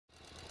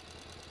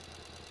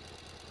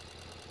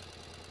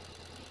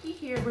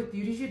here with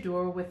Beauty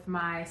J'adore with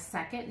my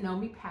second Know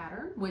Me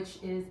pattern, which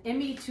is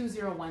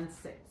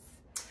ME2016.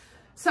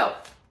 So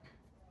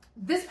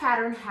this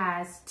pattern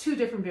has two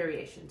different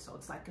variations. So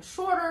it's like a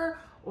shorter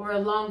or a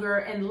longer.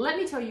 And let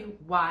me tell you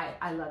why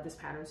I love this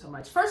pattern so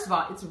much. First of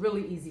all, it's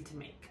really easy to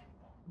make,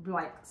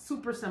 like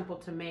super simple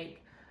to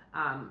make.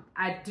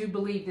 I do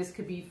believe this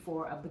could be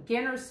for a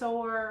beginner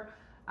sewer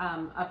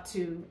up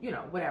to,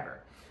 whatever.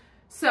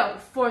 So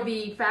for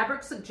the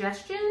fabric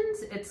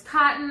suggestions, it's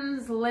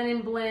cottons,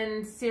 linen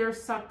blend,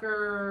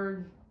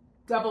 seersucker,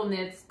 double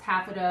knits,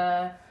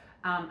 taffeta.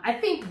 I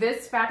think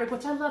this fabric,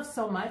 which I love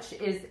so much,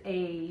 is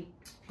a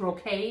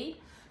brocade.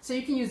 So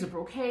you can use a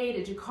brocade,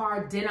 a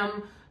jacquard,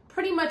 denim,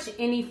 pretty much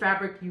any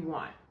fabric you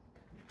want,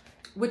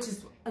 which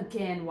is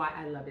again why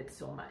I love it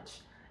so much.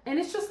 And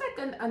it's just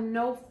like a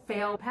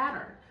no-fail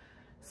pattern.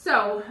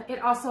 So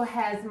it also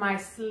has my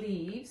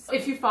sleeves.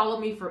 If you follow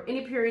me for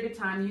any period of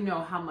time, you know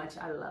how much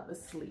I love a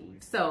sleeve.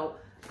 So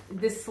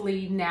this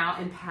sleeve now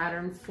in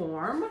pattern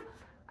form.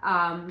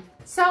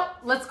 So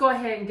let's go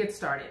ahead and get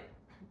started.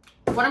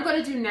 What I'm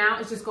going to do now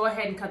is just go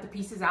ahead and cut the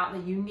pieces out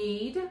that you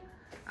need.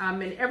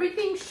 And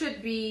everything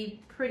should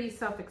be pretty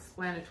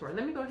self-explanatory.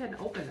 Let me go ahead and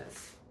open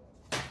this.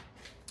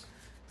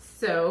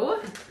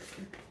 So,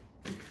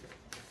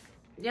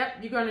 yep,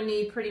 you're going to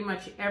need pretty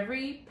much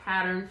every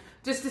pattern.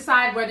 Just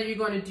decide whether you're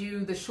going to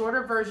do the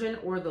shorter version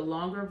or the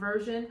longer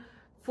version.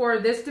 For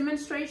this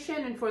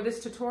demonstration and for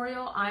this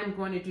tutorial, I'm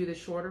going to do the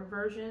shorter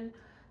version.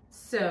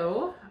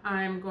 So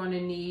I'm going to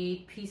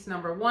need piece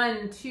number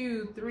 1,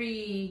 2,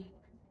 3,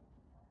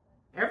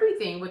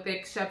 everything with the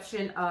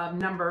exception of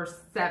number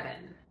 7.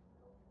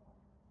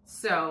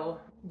 So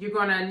you're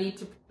going to need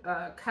to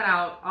cut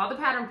out all the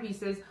pattern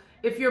pieces.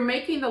 If you're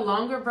making the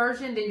longer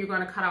version, then you're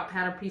going to cut out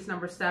pattern piece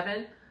number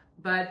 7.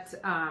 But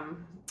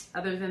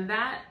other than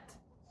that,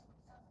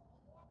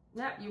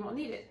 yeah, you won't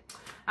need it.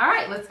 All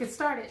right, let's get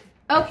started.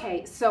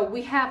 Okay, so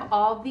we have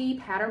all the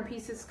pattern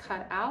pieces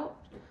cut out.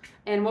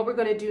 And what we're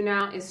going to do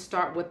now is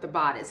start with the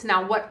bodice.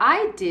 Now, what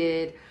I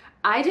did,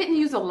 I didn't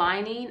use a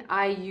lining.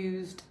 I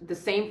used the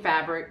same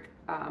fabric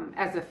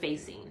as a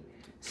facing.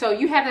 So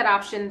you have that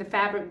option. The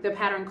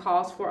pattern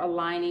calls for a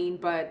lining,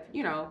 but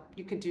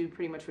you can do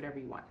pretty much whatever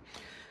you want.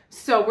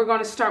 So we're going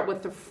to start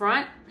with the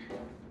front.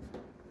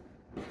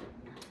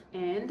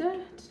 And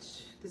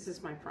this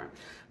is my front.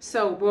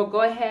 So we'll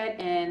go ahead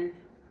and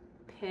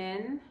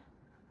pin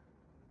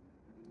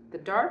the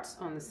darts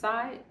on the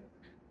side.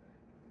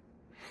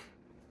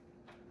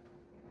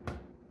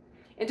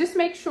 And just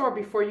make sure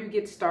before you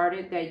get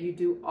started that you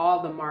do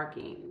all the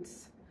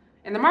markings.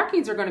 And the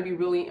markings are going to be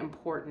really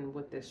important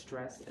with this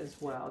dress as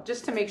well,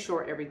 just to make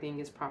sure everything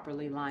is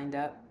properly lined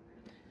up.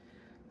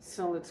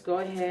 So let's go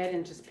ahead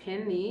and just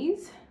pin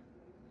these.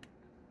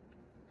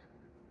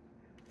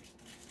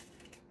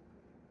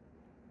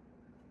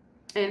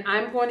 And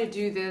I'm going to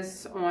do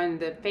this on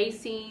the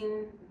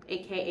facing,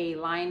 aka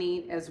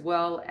lining, as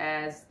well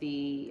as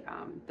the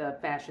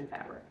fashion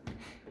fabric.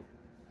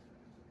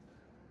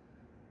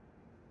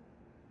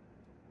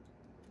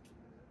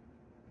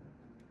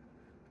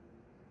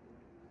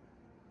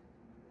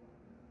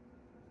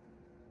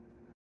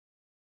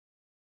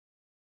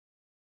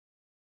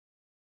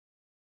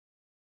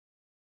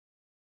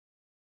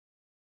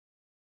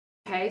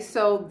 Okay,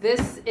 so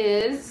this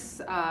is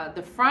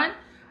the front.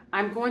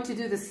 I'm going to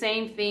do the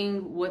same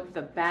thing with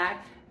the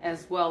back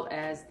as well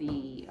as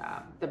the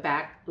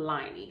back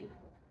lining.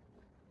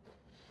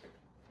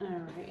 All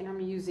right, and I'm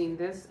using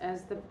this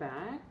as the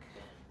back.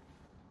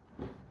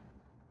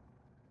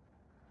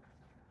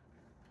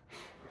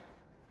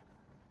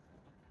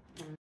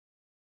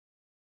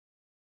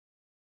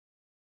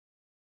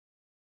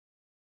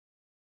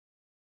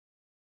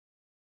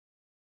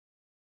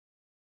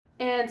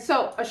 And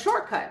so a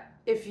shortcut,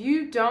 if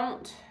you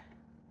don't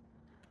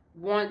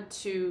want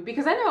to,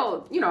 because I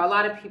know, a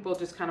lot of people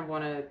just kind of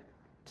want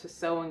to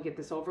sew and get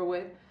this over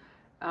with.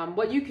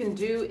 What you can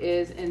do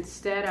is,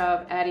 instead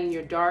of adding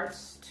your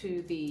darts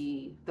to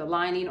the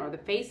lining or the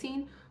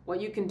facing, what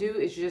you can do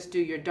is just do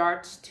your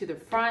darts to the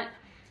front,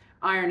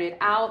 iron it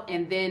out,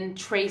 and then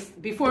trace,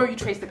 before you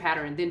trace the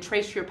pattern, then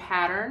trace your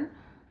pattern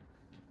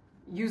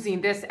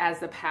using this as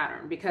the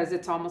pattern, because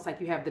it's almost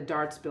like you have the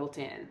darts built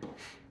in.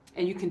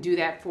 And you can do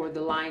that for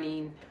the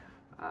lining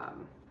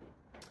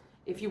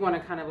if you want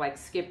to kind of like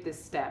skip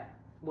this step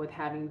with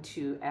having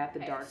to add the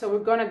darts. So we're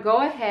going to go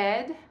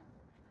ahead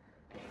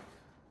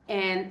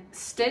and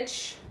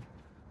stitch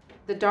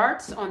the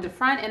darts on the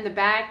front and the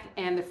back,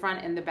 and the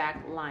front and the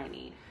back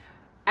lining.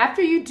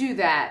 After you do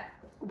that,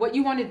 what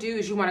you want to do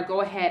is you want to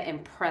go ahead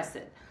and press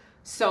it.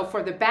 So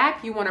for the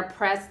back, you want to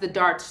press the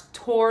darts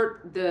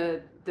toward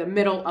the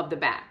middle of the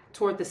back,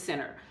 toward the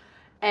center.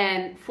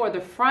 And for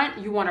the front,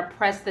 you want to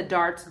press the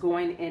darts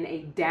going in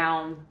a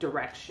down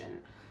direction.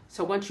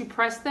 So once you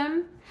press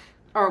them,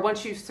 or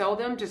once you sew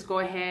them, just go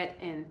ahead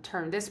and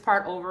turn this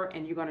part over,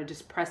 and you're going to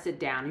just press it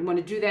down. You want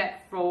to do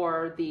that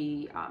for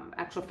the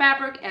actual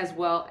fabric as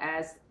well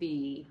as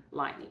the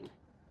lining.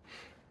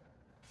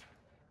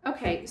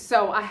 Okay,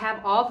 so I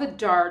have all the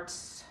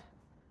darts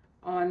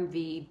on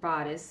the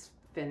bodice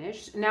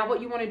finished. Now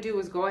what you want to do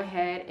is go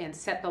ahead and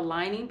set the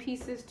lining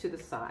pieces to the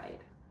side.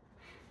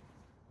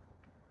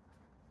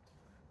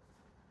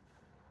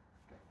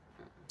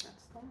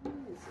 That's the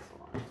one. This is the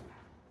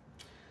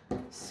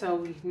one. So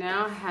we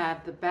now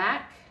have the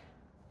back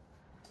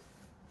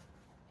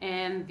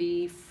and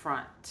the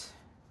front.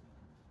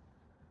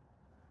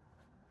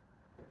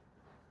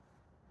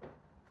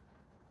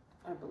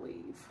 I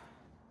believe.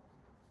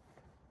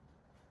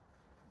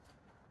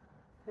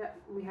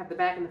 Yep, we have the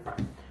back and the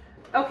front.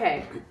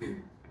 Okay,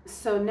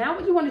 so now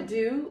what you want to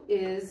do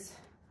is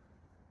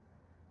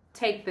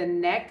take the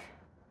neck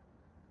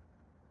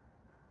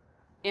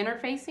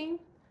interfacing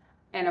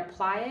and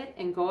apply it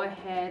and go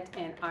ahead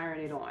and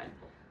iron it on.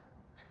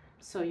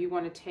 So you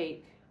want to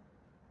take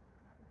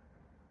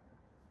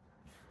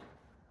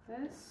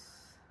this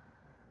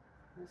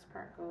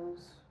part goes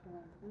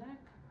around the neck.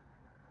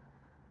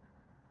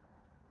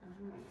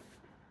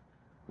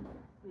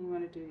 You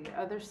want to do the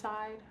other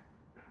side.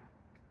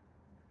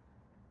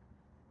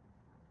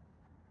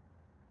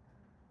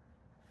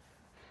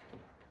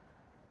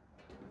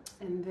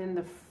 And then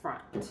the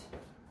front.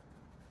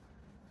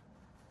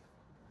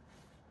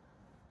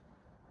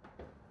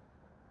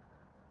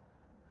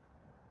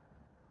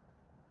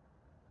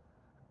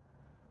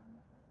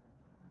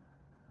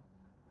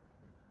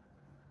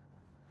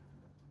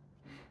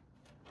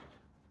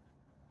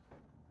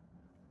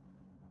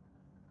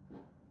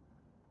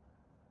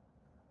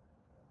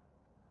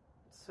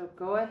 So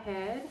go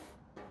ahead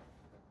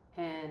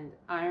and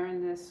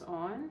iron this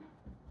on.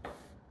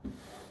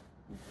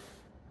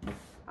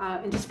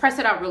 And just press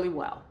it out really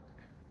well.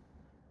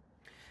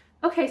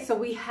 Okay, so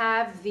we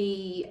have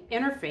the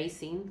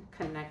interfacing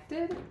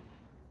connected.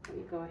 Let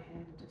me go ahead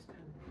and just kind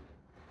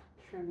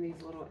of trim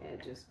these little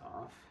edges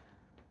off.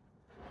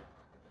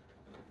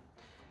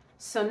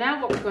 So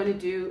now what we're going to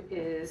do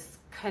is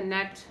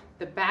connect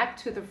the back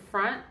to the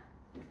front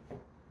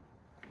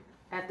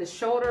at the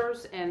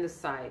shoulders and the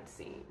side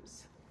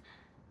seams.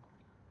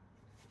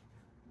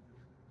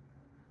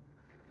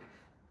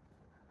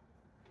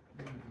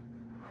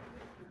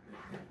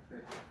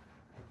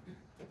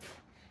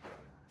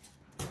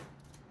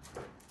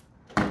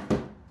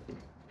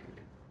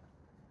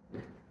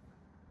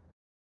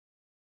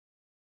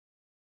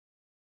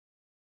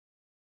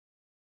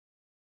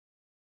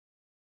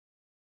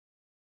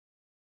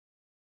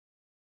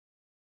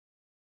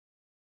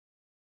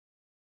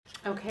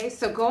 Okay,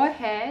 so go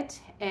ahead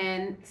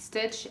and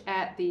stitch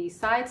at the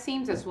side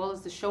seams as well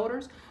as the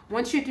shoulders.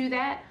 Once you do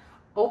that,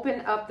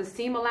 open up the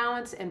seam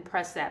allowance and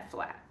press that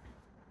flat.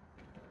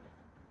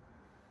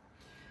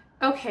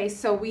 Okay,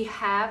 so we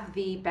have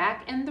the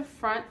back and the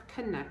front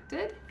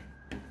connected.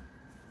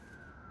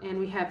 And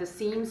we have the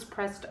seams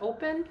pressed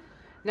open.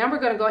 Now we're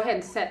going to go ahead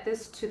and set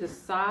this to the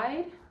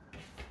side.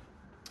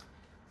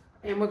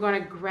 And we're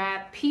going to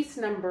grab piece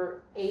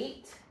number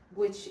 8,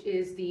 which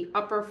is the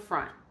upper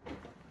front.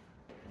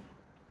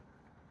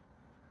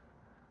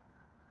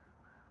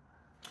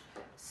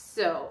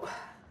 So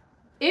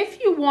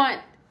if you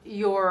want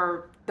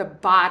the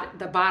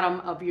bottom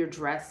of your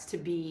dress to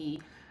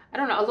be, I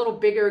don't know, a little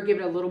bigger, give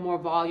it a little more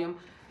volume,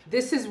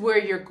 this is where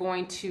you're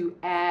going to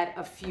add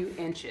a few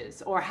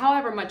inches or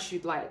however much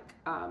you'd like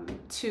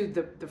to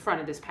the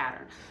front of this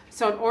pattern.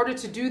 So in order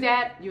to do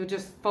that, you'll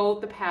just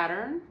fold the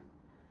pattern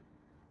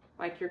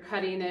like you're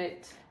cutting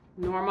it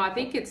normal. I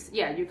think it's,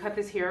 yeah, you cut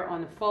this here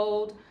on the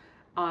fold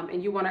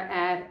and you want to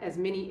add as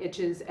many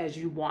inches as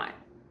you want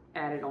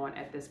added on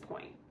at this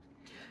point.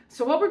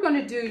 So what we're going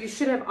to do, you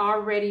should have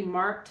already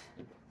marked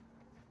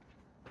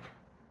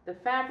the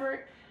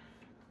fabric.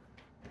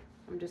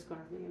 I'm just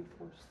going to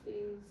reinforce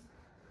these.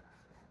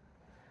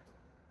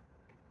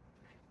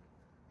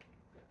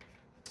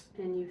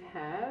 And you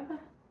have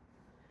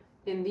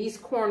in these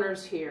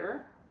corners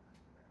here,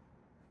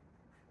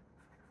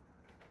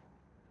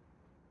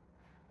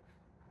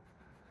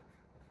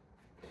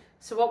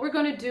 so what we're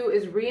going to do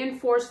is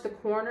reinforce the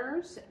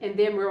corners and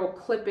then we'll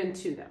clip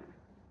into them.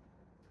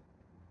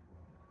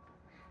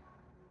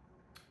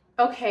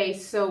 Okay,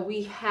 so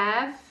we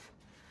have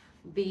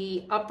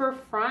the upper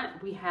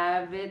front, we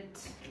have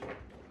it,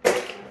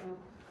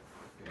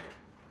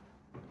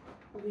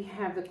 we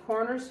have the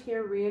corners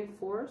here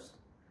reinforced.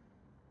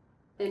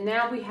 And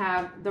now we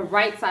have the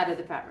right side of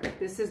the fabric.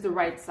 This is the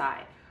right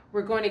side.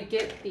 We're going to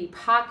get the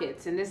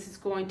pockets, and this is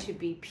going to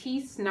be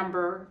piece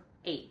number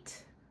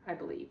 8, I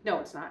believe. No,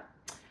 it's not.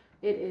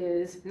 It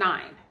is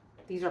 9.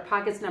 These are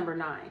pockets number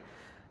 9.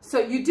 So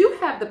you do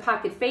have the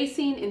pocket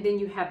facing, and then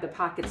you have the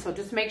pocket. So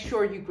just make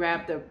sure you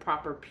grab the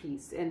proper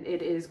piece, and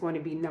it is going to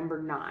be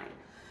number 9.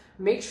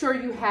 Make sure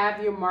you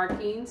have your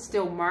marking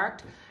still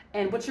marked.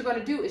 And what you're going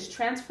to do is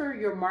transfer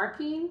your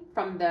marking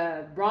from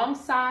the wrong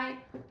side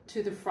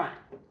to the front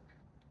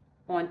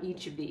on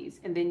each of these.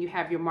 And then you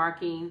have your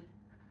marking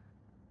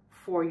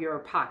for your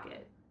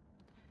pocket.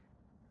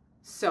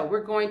 So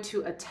we're going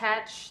to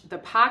attach the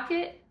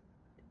pocket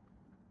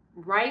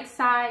right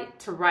side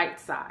to right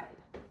side,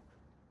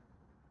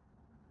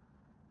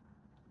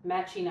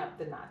 matching up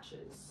the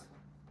notches.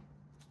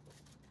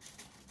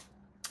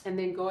 And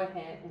then go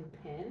ahead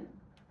and pin.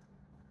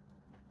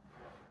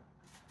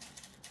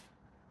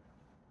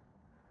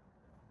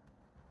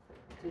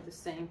 Do the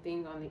same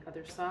thing on the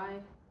other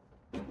side.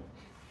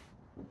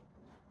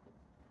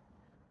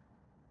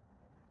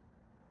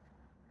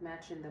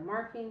 Matching the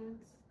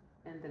markings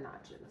and the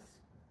notches.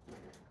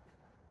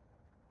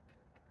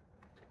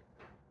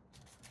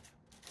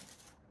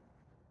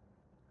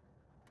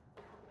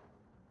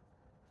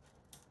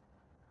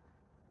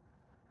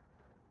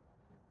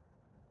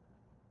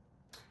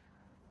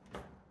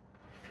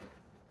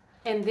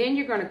 And then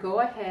you're going to go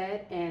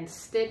ahead and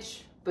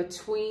stitch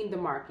between the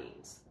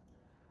markings.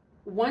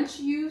 Once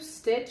you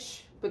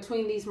stitch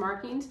between these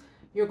markings,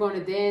 you're going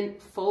to then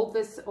fold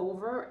this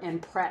over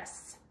and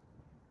press.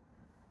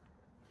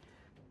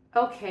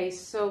 Okay,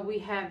 so we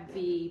have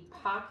the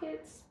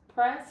pockets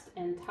pressed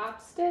and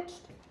top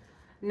stitched.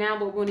 Now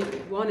what we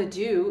want to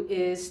do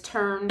is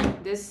turn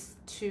this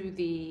to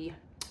the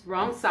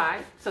wrong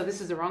side. So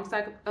this is the wrong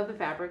side of the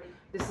fabric.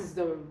 This is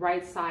the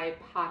right side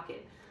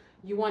pocket.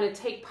 You want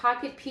to take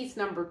pocket piece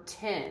number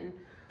 10,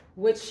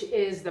 which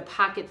is the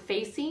pocket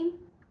facing,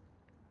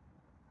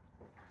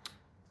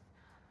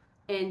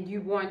 and you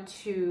want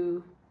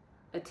to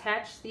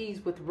attach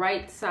these with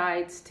right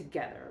sides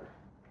together,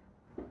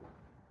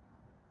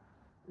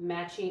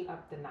 matching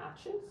up the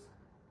notches.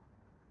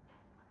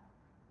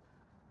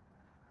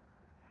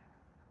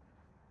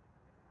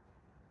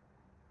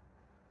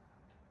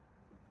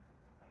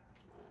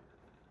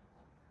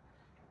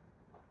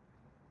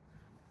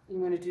 You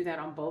want to do that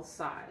on both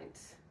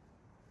sides.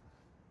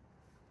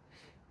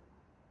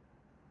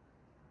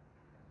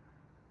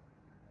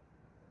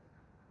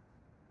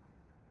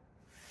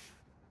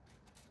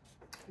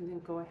 And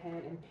then go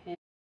ahead and pin.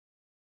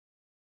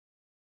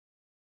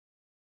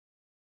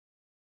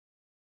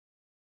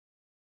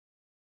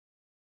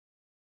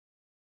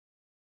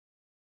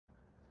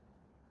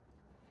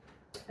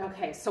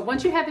 Okay, so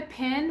once you have it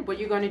pinned, what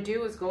you're going to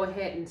do is go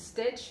ahead and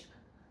stitch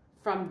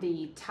from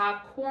the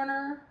top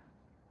corner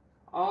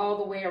all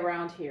the way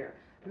around here,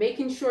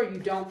 making sure you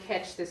don't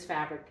catch this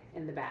fabric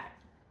in the back.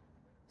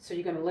 So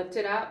you're going to lift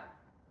it up,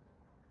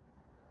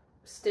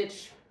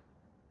 stitch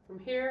from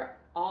here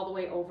all the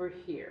way over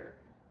here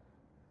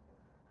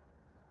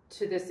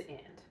to this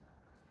end.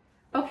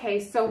 Okay,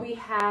 so we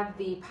have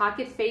the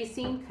pocket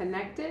facing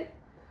connected,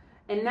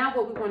 and now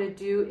what we want to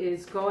do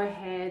is go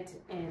ahead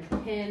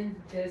and pin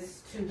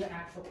this to the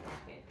actual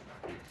pocket.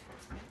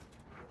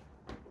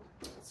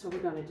 So we're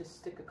going to just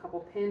stick a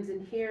couple pins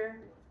in here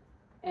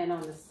and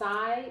on the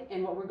side,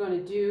 and what we're going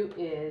to do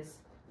is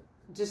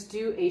just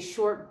do a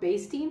short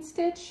basting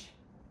stitch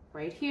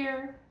right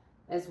here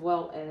as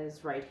well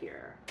as right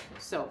here.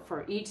 So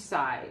for each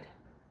side,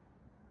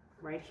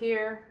 right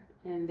here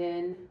and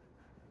then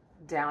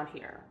down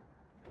here.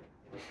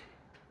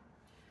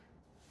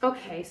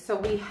 Okay, so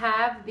we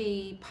have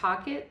the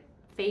pocket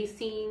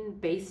facing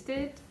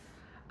basted.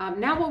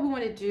 Now what we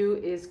want to do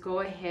is go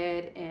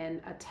ahead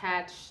and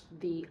attach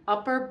the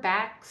upper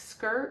back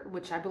skirt,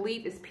 which I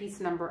believe is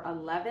piece number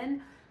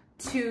 11,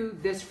 to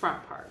this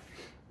front part.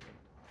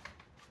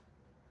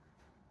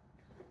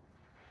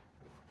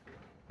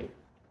 All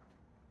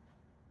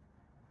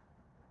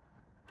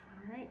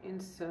right,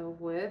 and so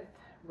with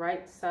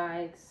right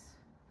sides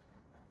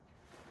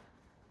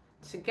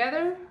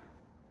together,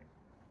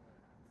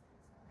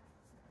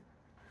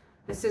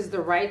 this is the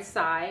right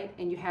side,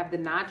 and you have the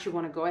notch. You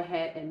want to go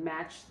ahead and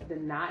match the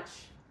notch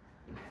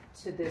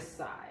to this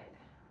side.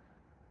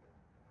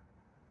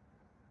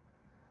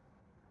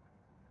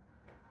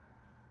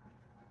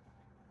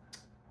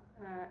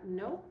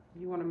 No,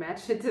 you want to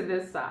match it to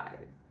this side.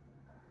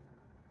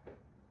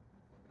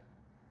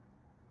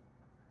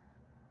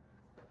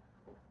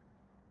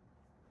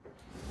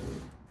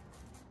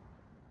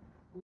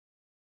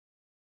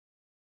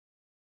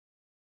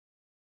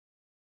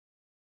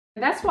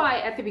 That's why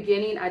at the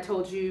beginning I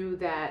told you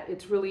that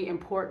it's really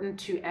important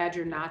to add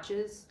your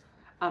notches,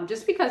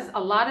 just because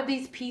a lot of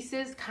these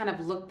pieces kind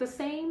of look the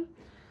same.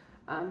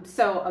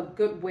 So a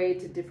good way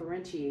to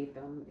differentiate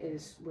them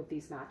is with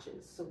these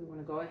notches. So we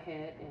want to go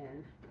ahead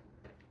and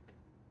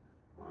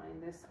line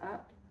this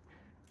up.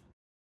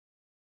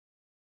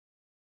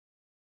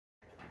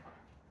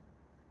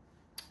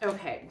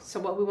 Okay, so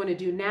what we want to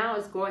do now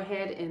is go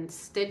ahead and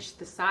stitch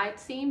the side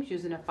seams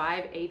using a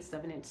 5/8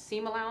 7-inch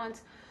seam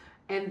allowance,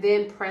 and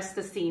then press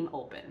the seam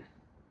open.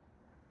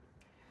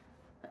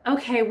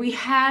 Okay, we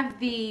have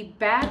the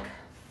back,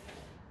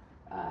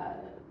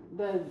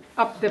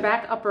 the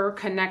back upper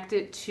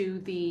connected to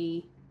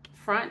the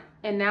front,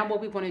 and now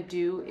what we want to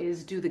do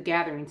is do the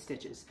gathering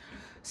stitches.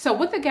 So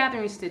with the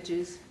gathering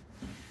stitches,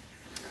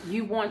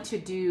 you want to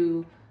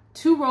do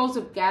 2 rows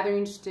of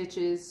gathering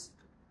stitches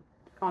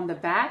on the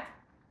back,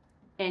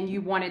 and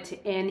you want it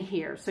to end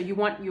here. So you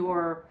want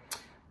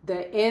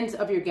the ends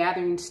of your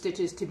gathering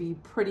stitches to be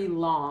pretty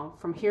long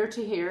from here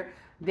to here.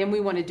 Then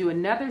we want to do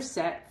another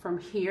set from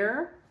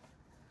here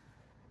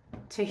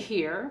to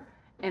here,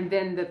 and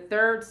then the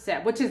third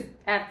set, which is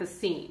at the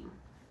seam,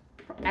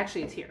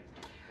 actually it's here,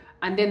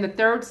 and then the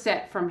third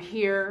set from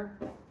here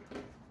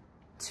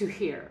to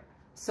here.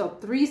 So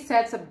 3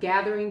 sets of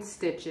gathering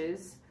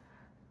stitches,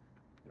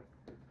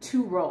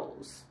 2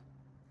 rows.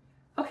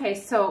 Okay,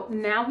 so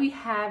now we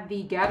have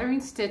the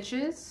gathering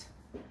stitches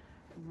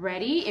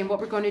ready, and what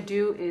we're going to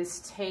do is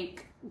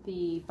take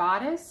the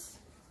bodice.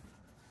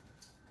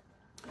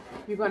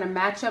 You're going to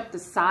match up the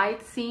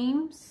side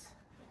seams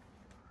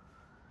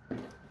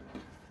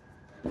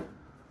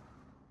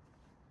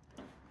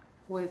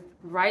with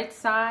right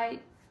side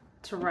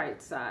to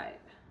right side.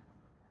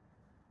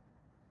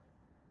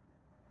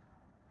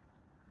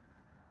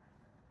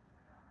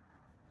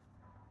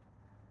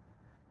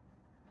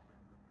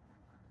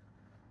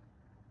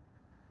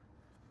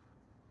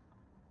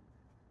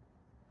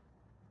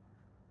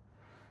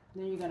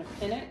 Then you're going to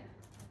pin it.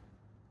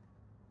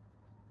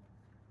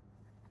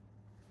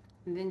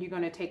 And then you're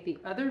going to take the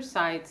other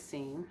side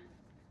seam,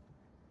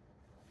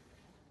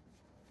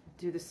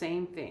 do the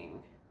same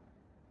thing.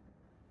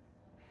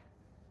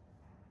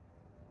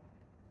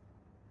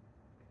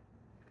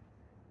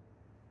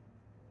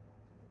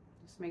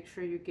 Just make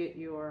sure you get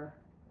your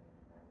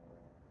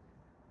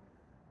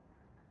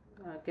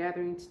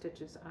gathering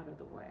stitches out of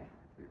the way.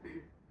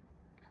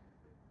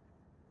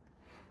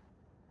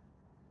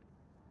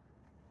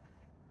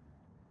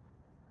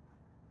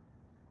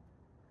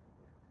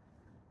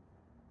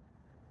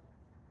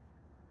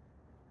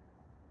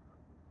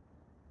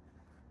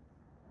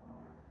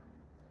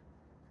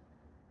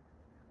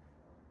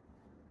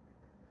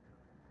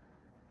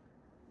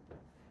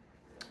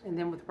 And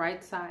then with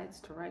right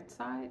sides to right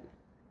side,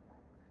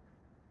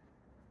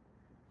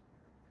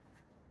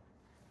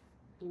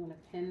 you want to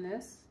pin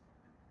this.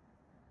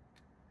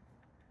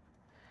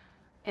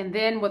 And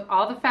then with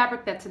all the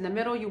fabric that's in the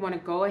middle, you want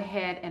to go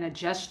ahead and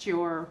adjust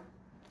your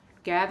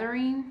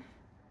gathering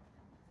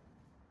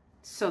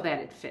so that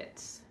it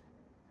fits.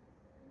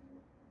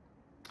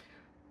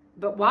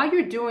 But while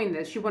you're doing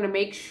this, you want to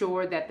make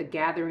sure that the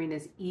gathering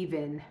is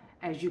even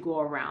as you go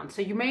around.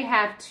 So you may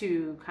have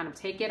to kind of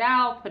take it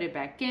out, put it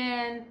back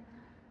in.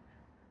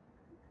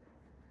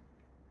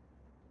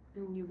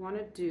 And you want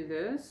to do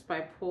this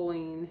by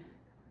pulling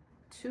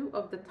 2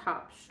 of the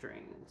top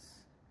strings.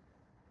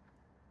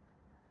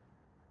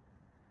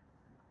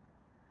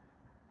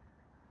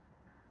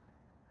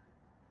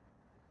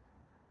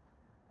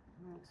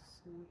 Let's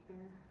see here.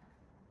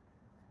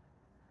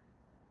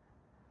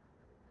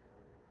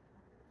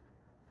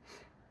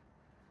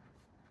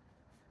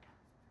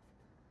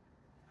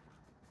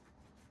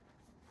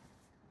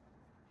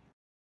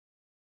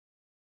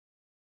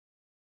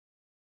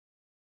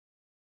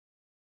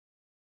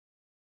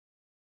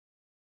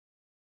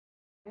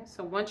 Okay,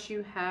 so once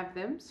you have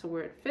them, so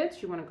where it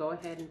fits, you want to go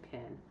ahead and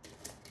pin.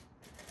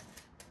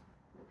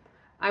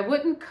 I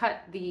wouldn't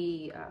cut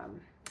the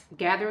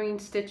gathering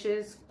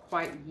stitches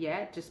quite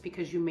yet, just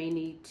because you may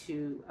need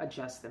to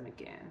adjust them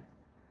again.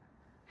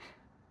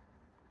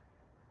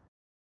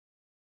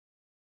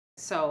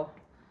 So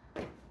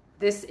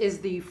this is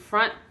the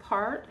front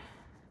part,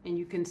 and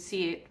you can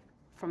see it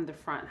from the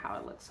front how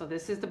it looks. So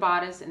this is the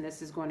bodice, and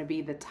this is going to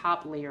be the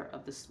top layer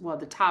of this, well,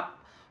 the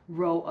top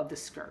row of the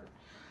skirt.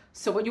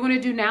 So what you want to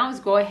do now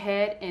is go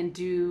ahead and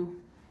do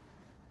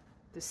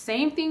the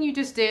same thing you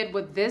just did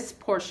with this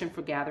portion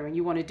for gathering.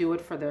 You want to do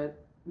it for the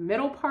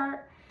middle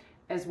part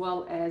as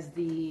well as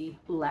the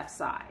left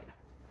side.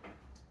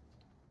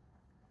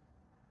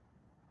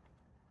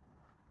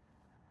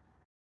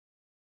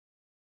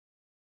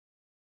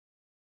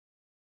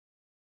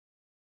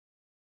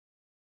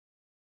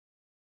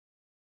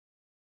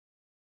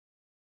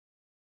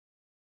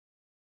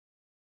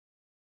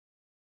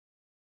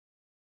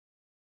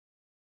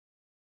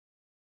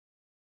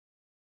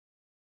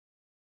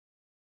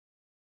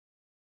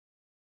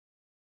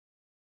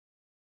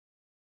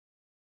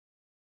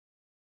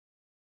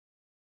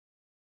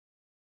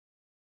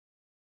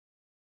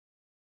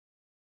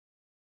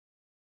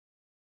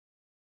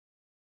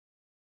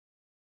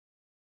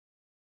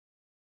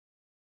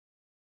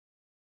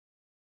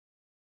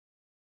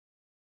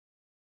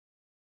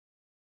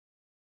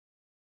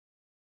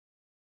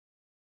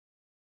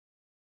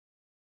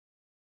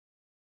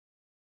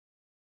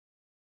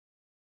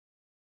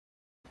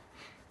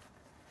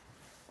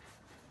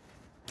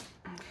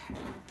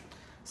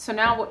 So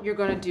now what you're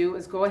going to do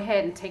is go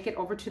ahead and take it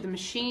over to the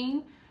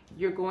machine.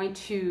 You're going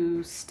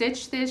to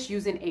stitch this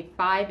using a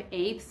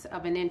 5/8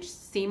 of an inch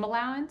seam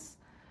allowance,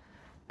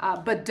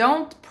 but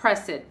don't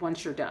press it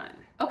once you're done.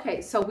 Okay,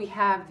 so we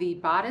have the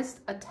bodice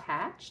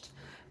attached.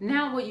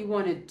 Now what you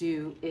want to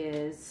do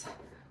is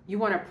you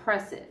want to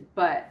press it,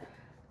 but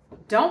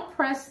don't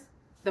press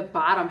the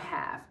bottom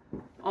half,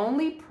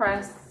 only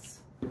press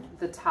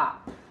the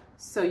top.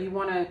 So you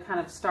want to kind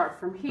of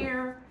start from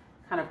here,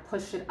 kind of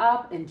push it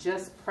up and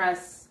just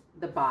press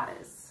the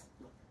bodice.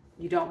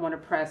 You don't want to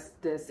press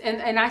this.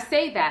 And I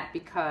say that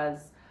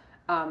because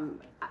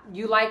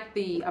you like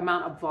the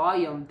amount of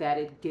volume that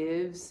it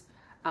gives.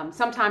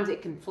 Sometimes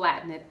it can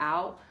flatten it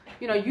out.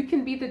 You know, you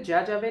can be the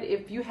judge of it.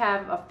 If you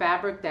have a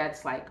fabric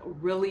that's like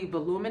really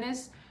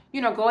voluminous,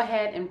 you know, go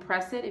ahead and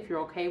press it if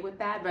you're okay with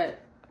that.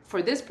 But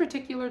for this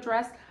particular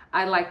dress,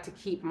 I like to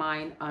keep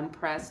mine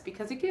unpressed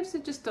because it gives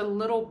it just a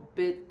little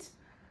bit,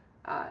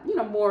 you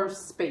know, more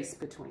space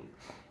between.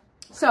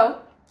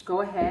 So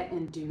go ahead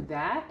and do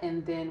that,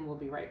 and then we'll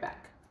be right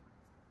back.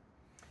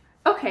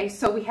 Okay,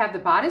 so we have the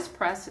bodice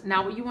press.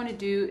 Now what you want to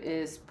do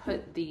is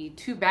put the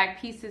two back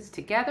pieces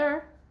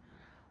together,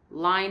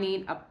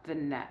 lining up the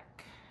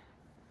neck.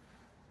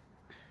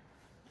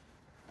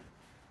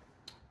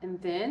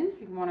 And then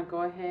you want to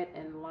go ahead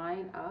and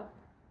line up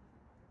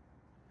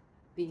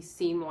these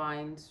seam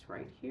lines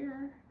right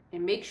here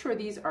and make sure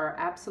these are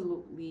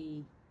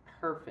absolutely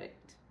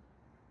perfect.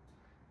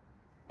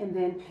 And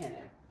then pin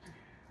it.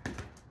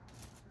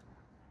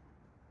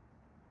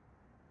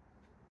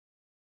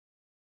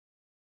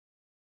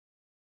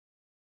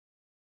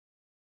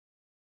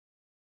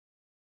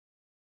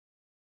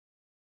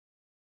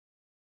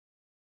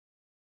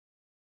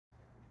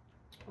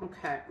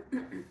 Okay,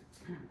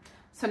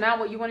 so now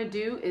what you want to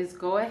do is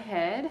go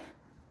ahead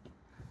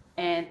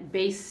and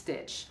base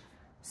stitch.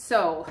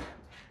 So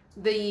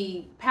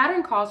the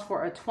pattern calls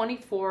for a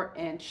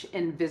 24-inch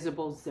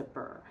invisible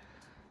zipper.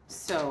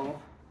 So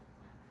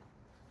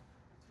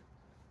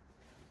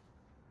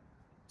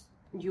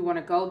you want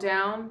to go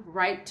down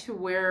right to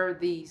where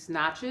these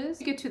notches,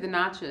 you get to the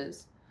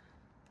notches,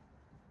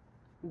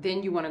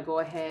 then you want to go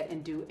ahead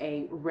and do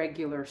a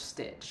regular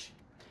stitch.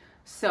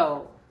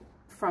 So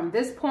from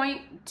this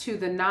point to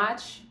the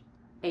notch,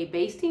 a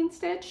basting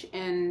stitch,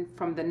 and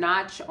from the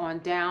notch on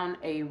down,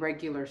 a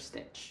regular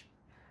stitch.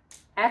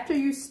 After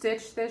you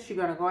stitch this, you're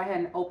going to go ahead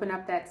and open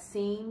up that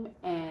seam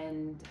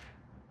and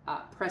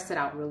press it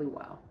out really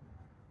well.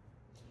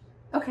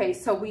 Okay,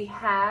 so we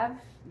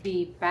have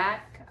the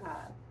back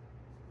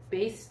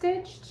base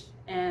stitched,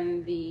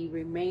 and the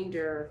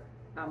remainder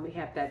we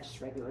have that just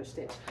regular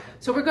stitch.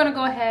 So we're going to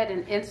go ahead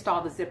and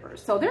install the zipper.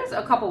 So there's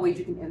a couple ways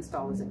you can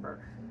install the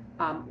zipper.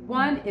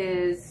 One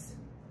is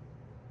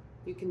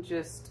you can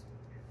just,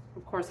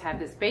 of course, have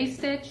this base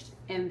stitched,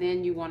 and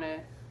then you want to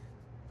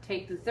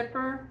take the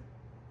zipper,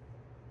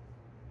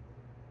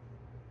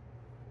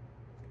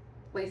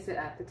 place it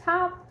at the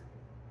top,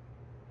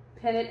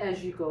 pin it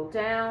as you go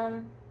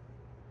down,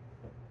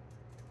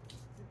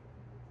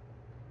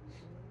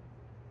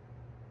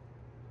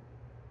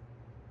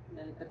 and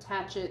then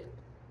attach it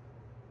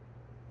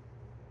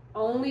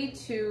only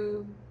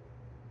to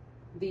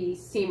the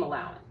seam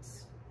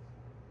allowance.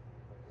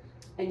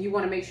 And you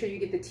want to make sure you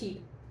get the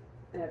teeth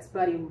that's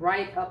butting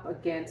right up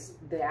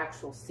against the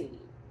actual seam.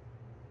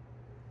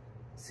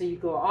 So you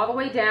go all the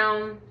way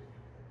down,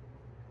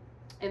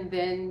 and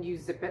then you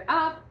zip it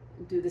up,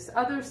 do this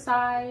other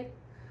side,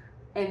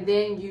 and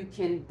then you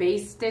can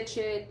base stitch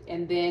it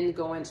and then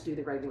go in to do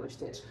the regular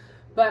stitch.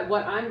 But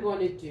what I'm going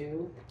to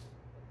do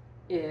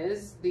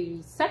is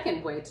the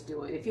second way to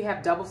do it. If you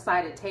have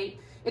double-sided tape,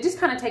 it just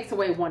kind of takes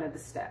away one of the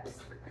steps.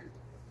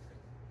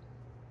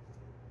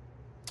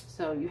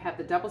 So you have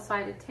the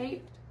double-sided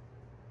tape,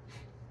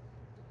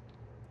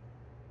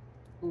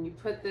 and you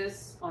put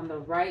this on the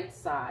right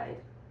side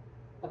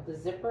of the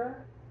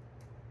zipper.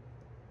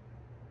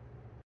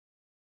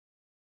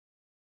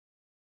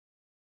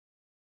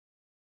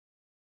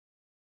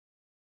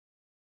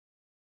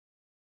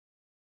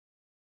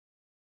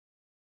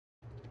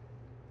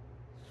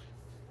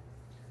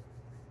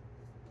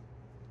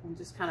 And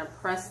just kind of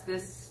press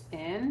this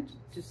in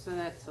just so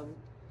that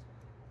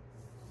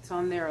it's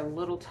on there a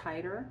little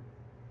tighter.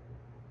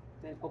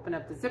 Then open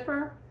up the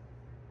zipper.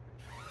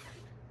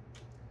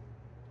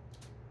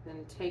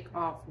 Then take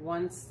off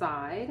one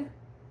side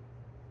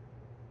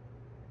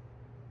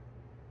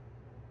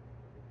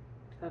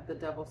of the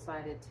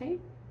double-sided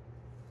tape.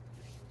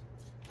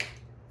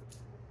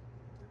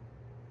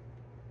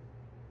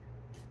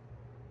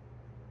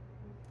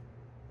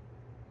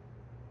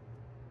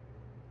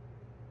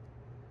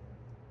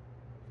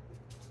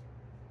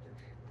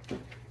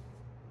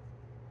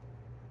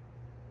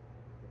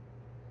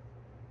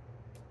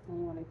 And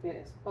you want to get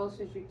as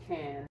close as you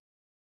can.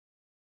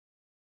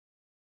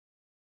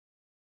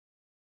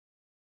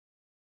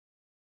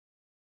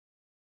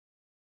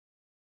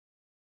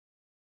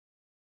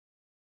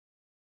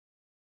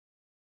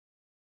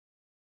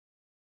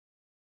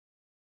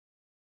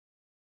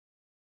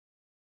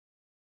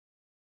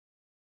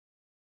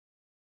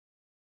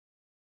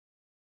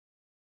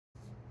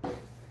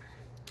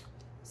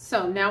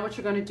 So now what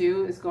you're going to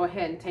do is go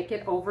ahead and take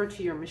it over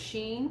to your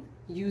machine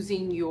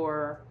using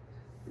your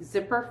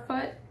zipper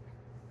foot,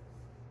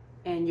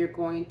 and you're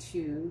going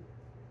to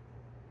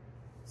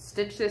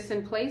stitch this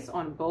in place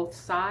on both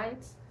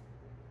sides.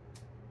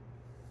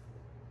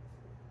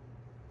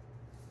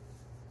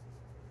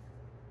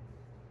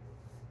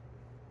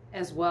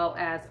 As well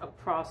as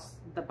across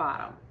the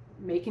bottom,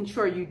 making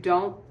sure you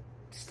don't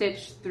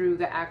stitch through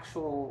the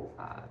actual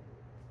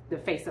the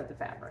face of the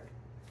fabric.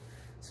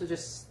 So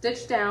just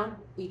stitch down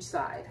each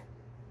side.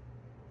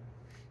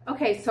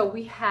 Okay, so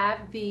we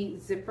have the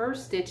zipper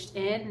stitched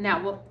in.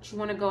 Now what you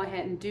want to go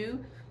ahead and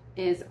do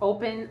is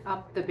open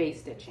up the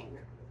base stitching.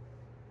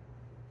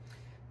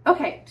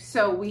 Okay,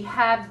 so we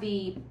have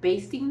the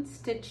basting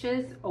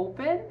stitches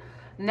open.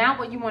 Now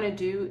what you want to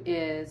do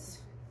is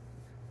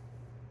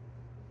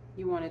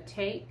you want to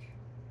take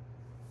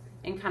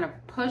and kind of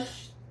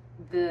push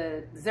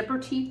the zipper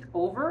teeth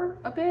over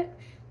a bit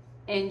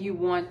and you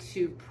want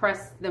to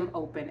press them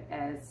open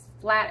as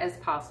flat as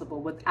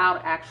possible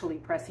without actually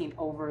pressing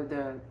over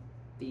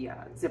the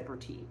zipper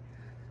tee.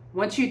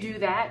 Once you do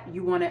that,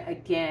 you want to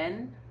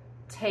again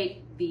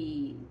take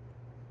the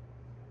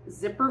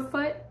zipper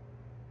foot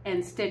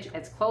and stitch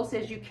as close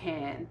as you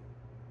can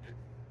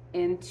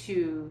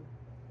into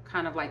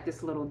kind of like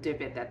this little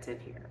divot that's in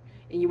here.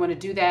 And you want to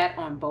do that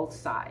on both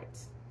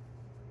sides.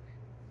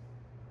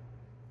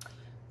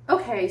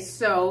 Okay,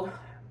 so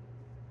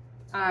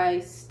I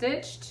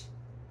stitched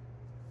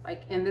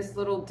like in this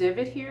little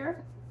divot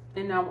here.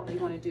 And now what you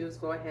want to do is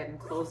go ahead and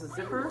close the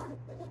zipper.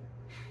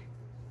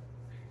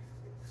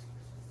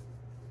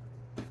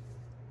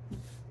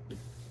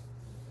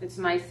 It's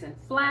nice and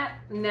flat.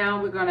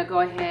 Now we're going to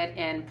go ahead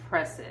and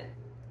press it.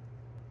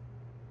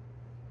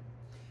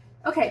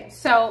 Okay,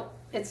 so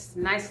it's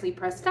nicely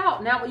pressed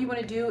out. Now what you want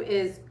to do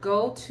is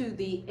go to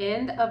the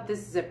end of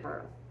this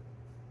zipper.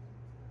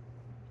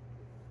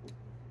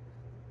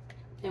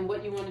 And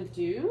what you want to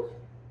do,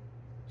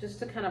 just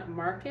to kind of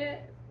mark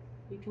it,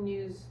 you can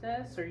use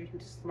this or you can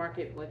just mark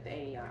it with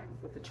a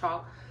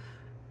chalk.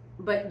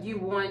 But you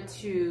want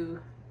to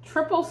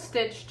triple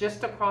stitch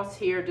just across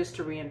here just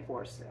to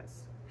reinforce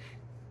this.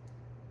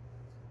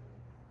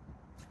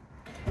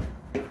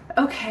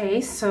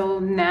 Okay, so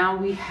now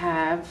we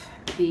have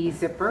the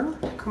zipper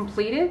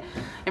completed,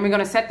 and we're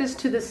going to set this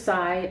to the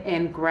side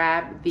and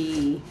grab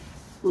the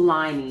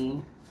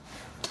lining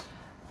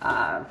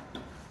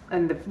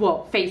and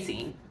the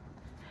facing.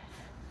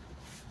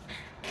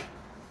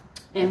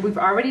 And we've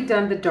already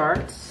done the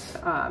darts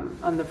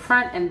on the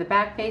front and the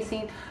back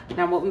facing.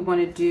 Now what we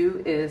want to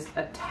do is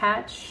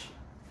attach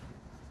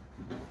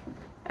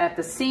at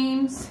the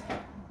seams,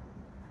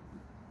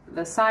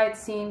 the side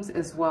seams,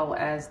 as well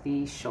as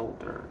the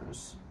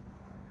shoulders.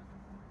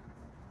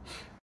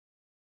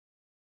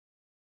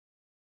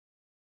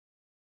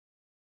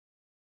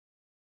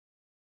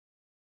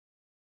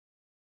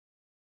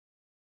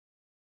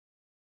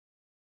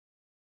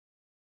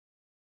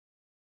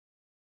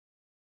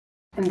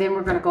 And then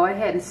we're going to go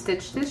ahead and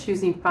stitch this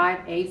using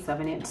 5/8 of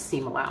an inch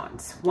seam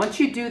allowance. Once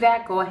you do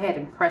that, go ahead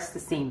and press the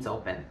seams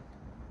open.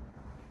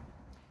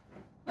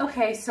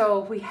 Okay,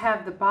 so we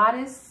have the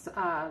bodice,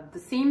 the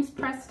seams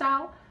pressed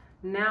out.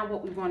 Now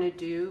what we want to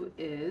do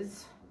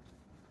is,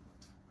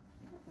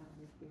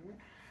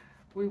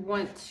 we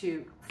want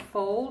to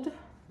fold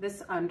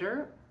this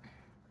under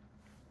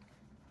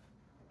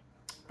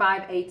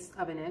 5/8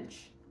 of an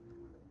inch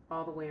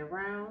all the way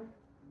around.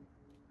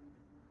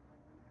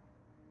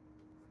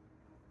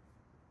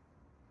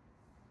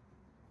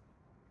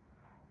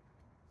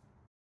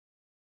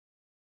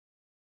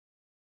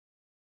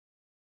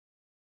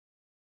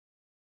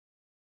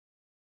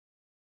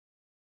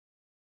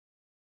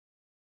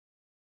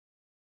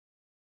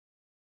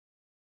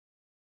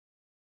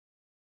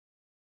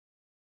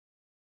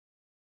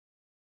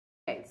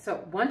 Okay,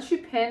 so once you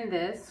pin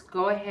this,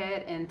 go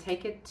ahead and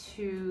take it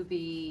to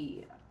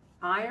the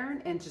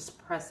iron and just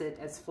press it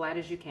as flat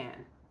as you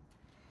can.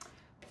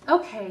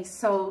 Okay,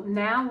 so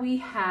now we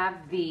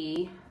have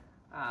the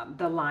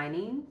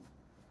lining,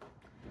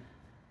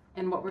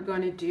 and what we're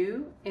going to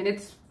do, and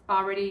it's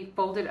already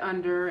folded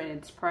under and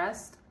it's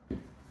pressed.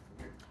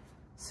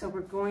 So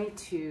we're going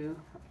to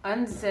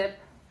unzip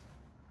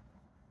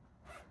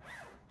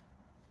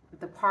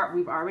the part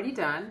we've already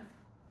done,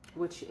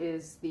 which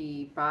is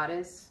the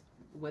bodice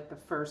with the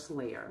first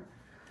layer.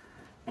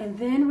 And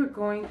then we're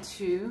going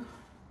to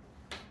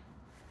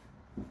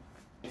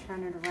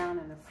turn it around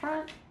in the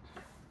front.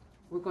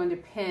 We're going to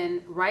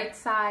pin right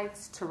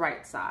sides to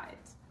right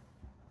sides,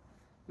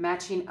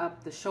 matching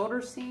up the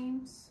shoulder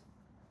seams,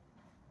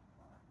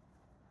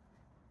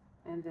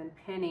 and then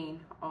pinning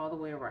all the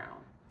way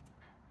around.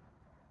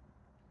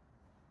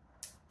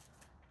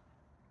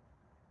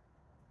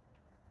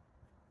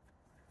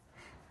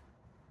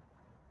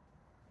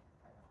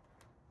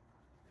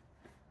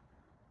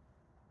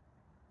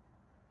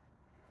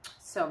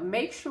 So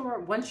make sure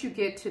once you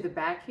get to the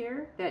back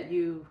here that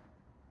you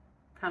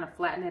kind of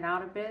flatten it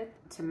out a bit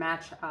to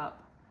match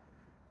up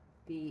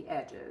the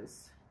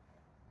edges.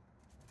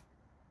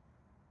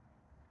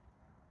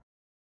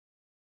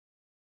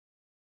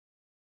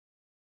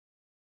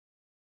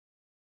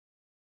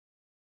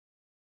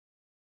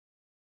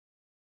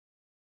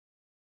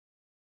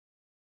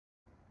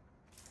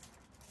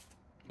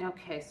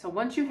 Okay, so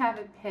once you have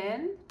it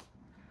pinned,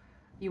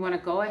 you want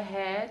to go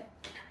ahead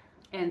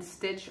and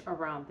stitch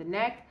around the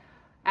neck.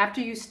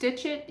 After you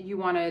stitch it, you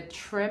want to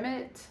trim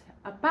it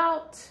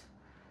about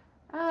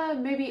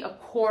maybe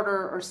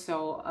 1/4 or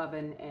so of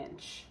an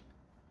inch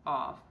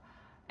off.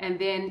 And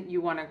then you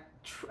want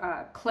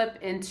to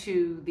clip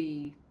into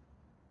the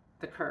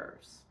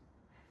curves.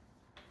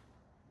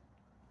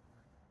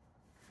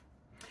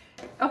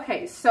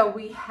 Okay, so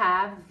we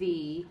have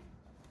the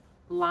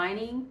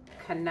lining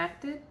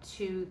connected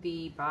to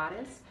the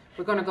bodice.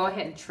 We're going to go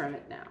ahead and trim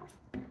it now.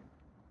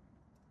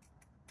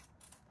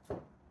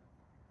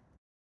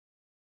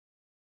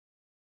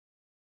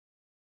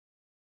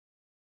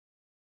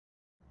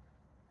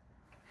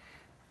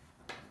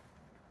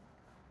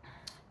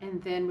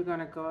 And then we're going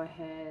to go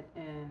ahead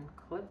and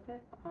clip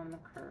it on the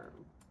curve.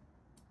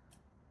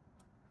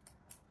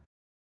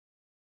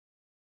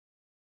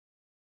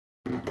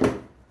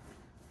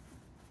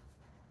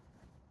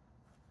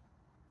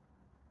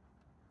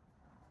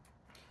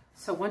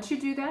 So once you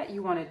do that,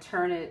 you want to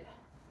turn it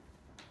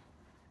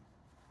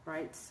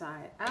right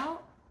side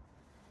out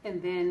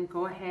and then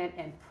go ahead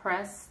and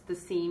press the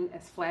seam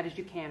as flat as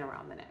you can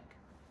around the neck.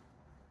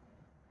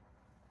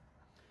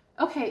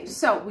 Okay,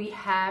 so we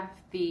have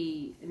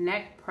the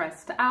neck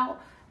pressed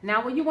out.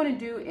 Now what you want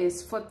to do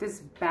is flip this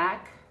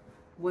back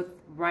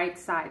with right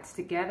sides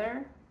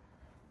together,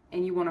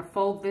 and you want to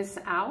fold this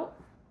out,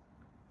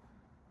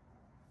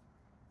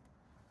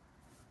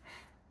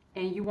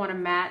 and you want to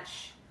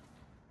match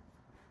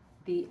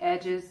the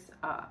edges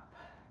up.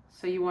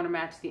 So you want to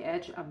match the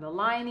edge of the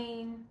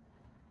lining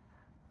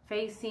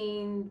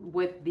facing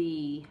with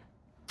the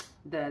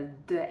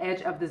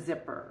edge of the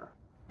zipper.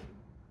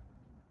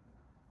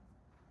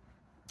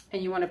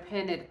 And you want to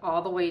pin it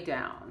all the way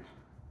down.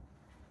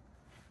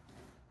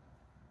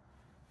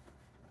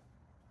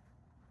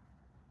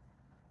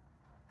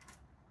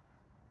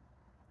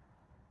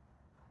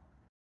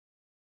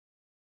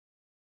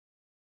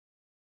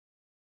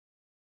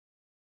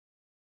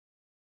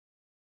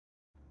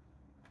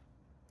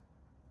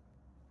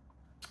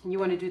 And you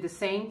want to do the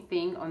same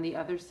thing on the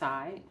other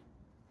side.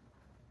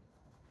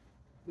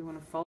 You want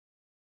to fold.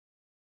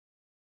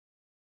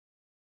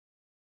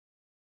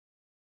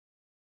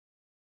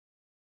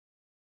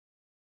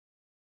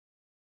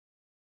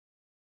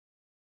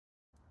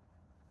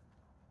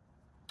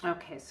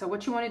 Okay, so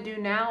what you want to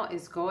do now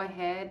is go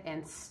ahead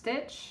and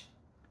stitch,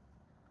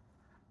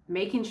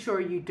 making sure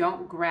you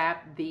don't grab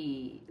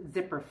the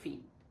zipper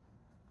feet.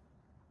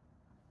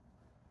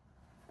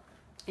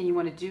 And you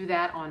want to do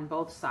that on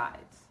both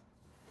sides.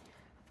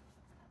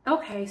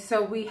 Okay,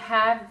 so we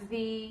have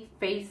the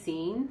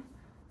facing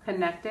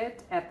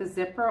connected at the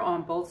zipper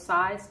on both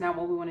sides. Now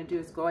what we want to do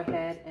is go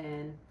ahead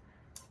and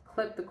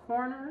clip the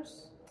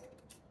corners.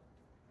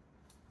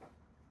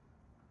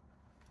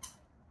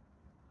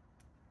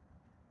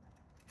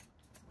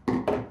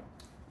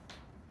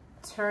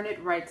 Turn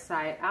it right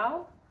side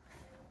out.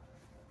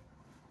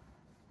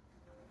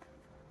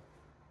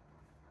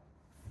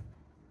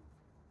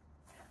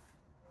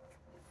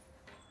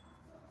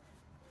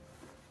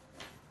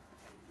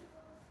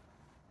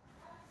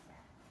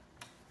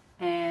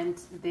 And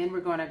then we're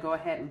going to go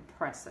ahead and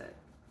press it.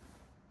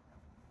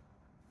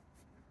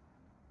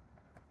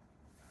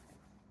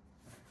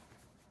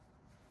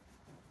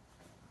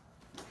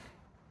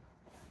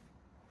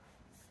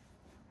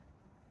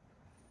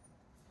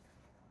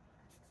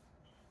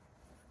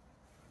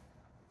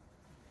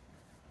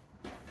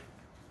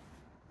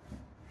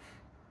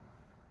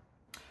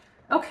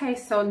 Okay,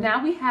 so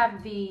now we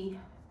have the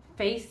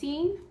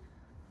facing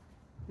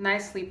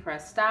nicely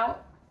pressed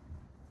out.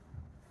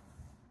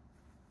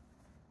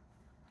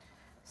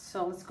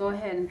 So let's go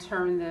ahead and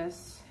turn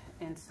this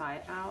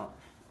inside out.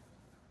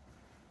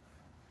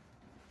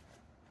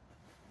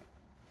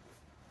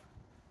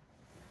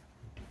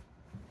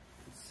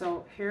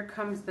 So here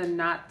comes the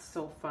not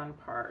so fun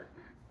part.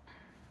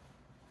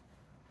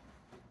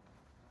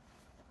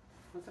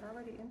 Was it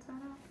already inside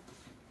out?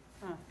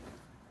 Oh.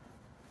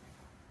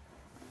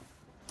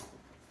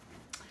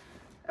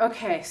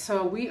 Okay,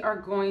 so we are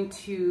going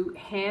to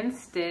hand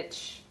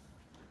stitch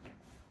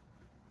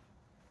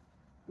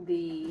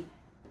the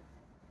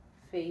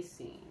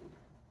facing.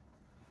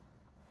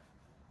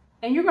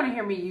 And you're going to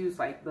hear me use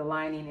like the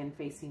lining and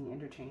facing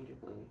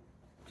interchangeably,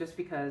 just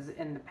because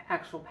in the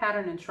actual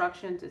pattern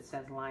instructions it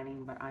says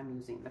lining, but I'm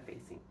using the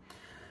facing.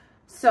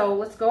 So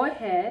let's go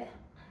ahead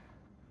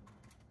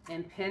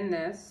and pin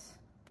this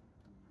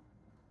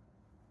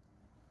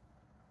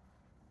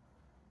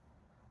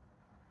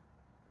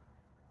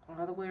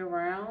all the way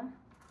around.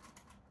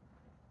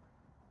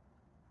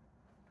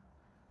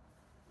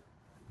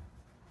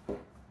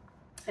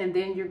 And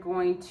then you're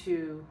going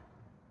to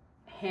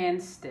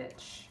hand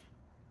stitch.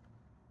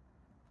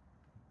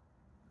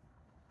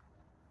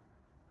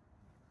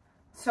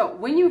 So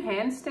when you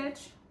hand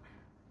stitch,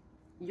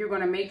 you're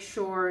going to make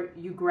sure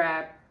you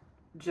grab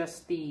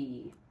just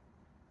the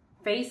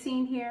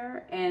facing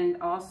here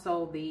and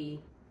also the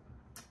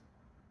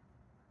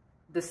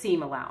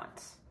seam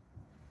allowance.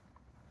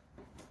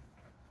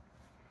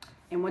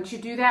 And once you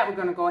do that, we're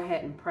going to go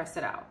ahead and press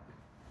it out.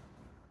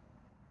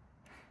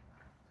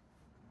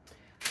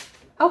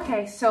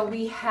 Okay, so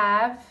we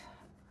have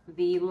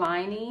the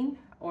lining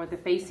or the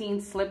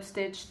facing slip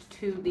stitched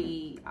to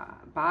the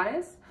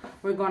bodice.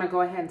 We're going to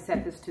go ahead and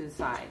set this to the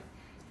side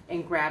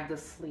and grab the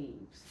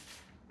sleeves.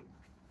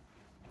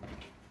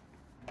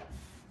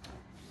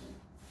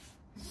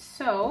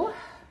 So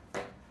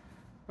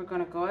we're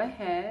going to go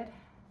ahead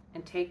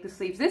and take the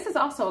sleeves. This is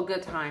also a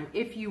good time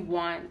if you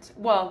want,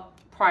 well,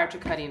 prior to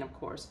cutting, of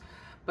course,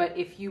 but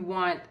if you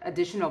want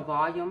additional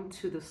volume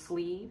to the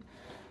sleeve,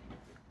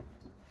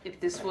 if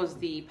this was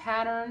the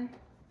pattern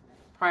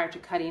prior to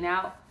cutting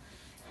out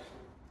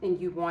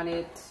and you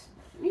wanted,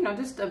 you know,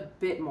 just a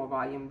bit more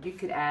volume, you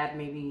could add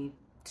maybe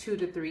 2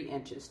 to 3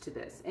 inches to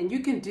this. And you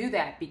can do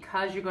that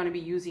because you're going to be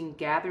using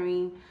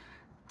gathering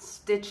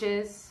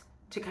stitches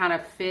to kind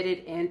of fit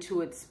it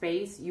into its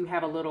space. You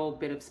have a little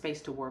bit of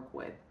space to work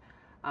with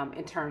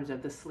in terms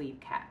of the sleeve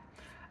cap.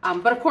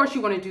 But of course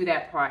you want to do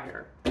that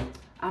prior.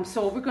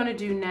 So what we're going to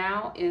do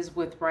now is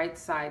with right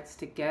sides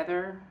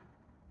together,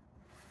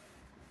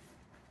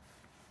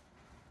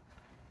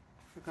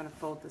 we're going to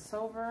fold this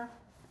over.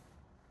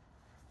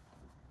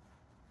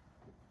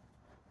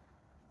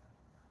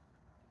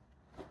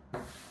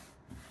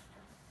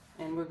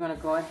 And we're going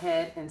to go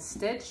ahead and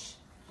stitch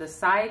the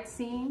side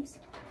seams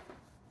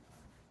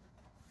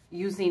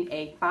using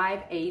a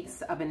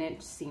 5/8 of an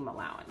inch seam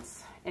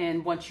allowance.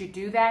 And once you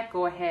do that,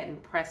 go ahead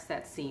and press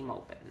that seam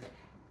open.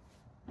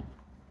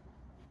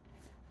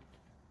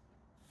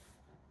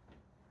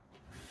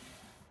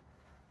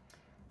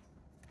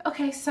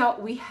 Okay, so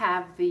we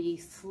have the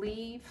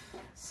sleeve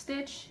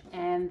stitch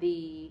and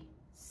the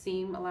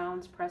seam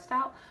allowance pressed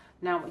out.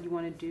 Now what you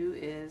want to do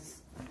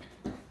is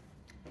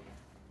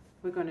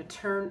we're going to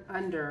turn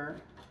under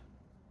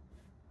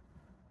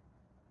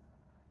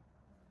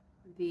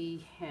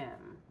the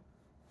hem.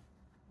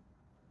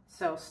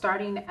 So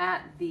starting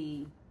at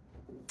the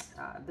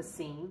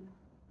seam,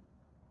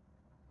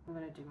 I'm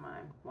going to do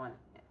mine 1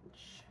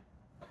 inch.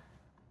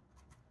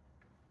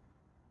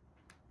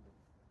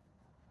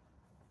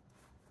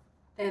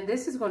 And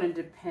this is going to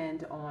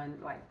depend on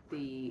like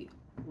the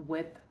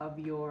width of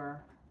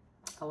your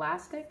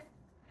elastic.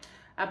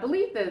 I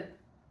believe that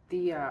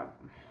the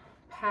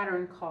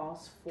pattern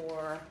calls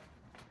for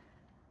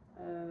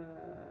I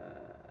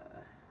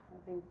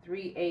think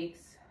 3/8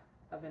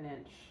 of an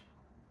inch.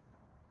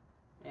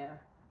 Yeah,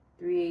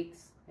 3/8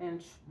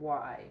 inch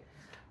wide.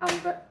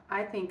 But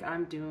I think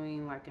I'm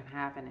doing like a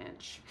 1/2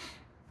 inch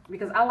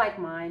because I like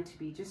mine to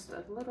be just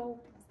a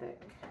little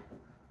thick.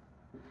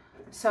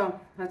 So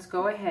let's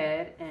go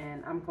ahead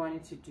and I'm going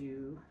to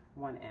do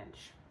 1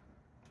 inch.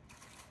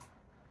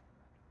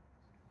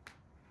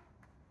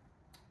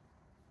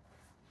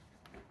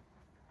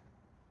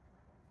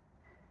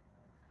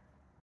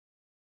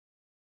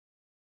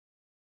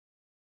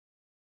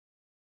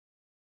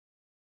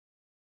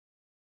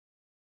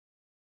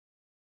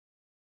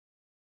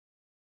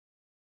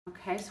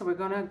 Okay, so we're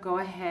going to go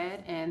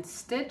ahead and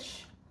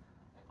stitch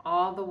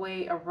all the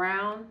way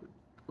around,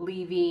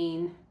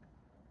 leaving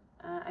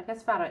I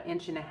guess about 1.5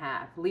 inches,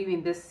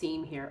 leaving this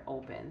seam here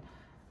open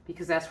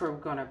because that's where we're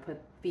going to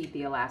feed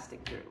the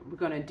elastic through. We're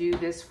going to do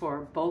this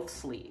for both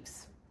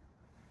sleeves.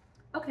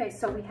 Okay,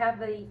 so we have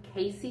the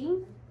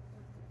casing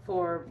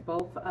for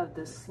both of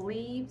the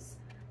sleeves.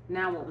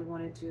 Now what we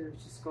want to do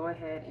is just go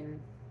ahead and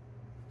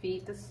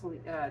feed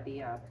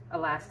the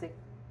elastic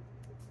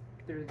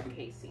through the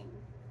casing.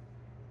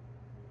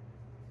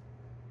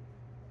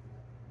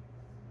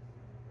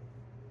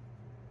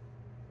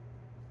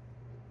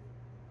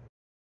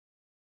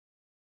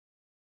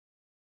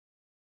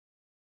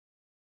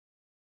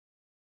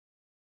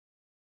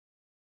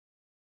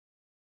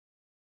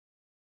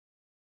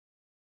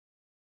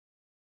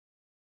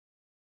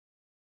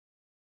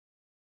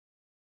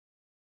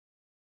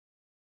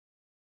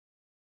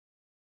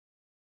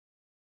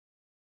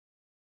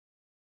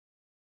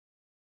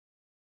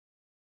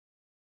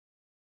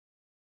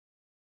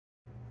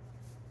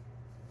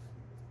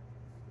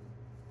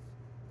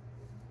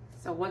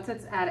 So once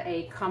it's at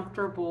a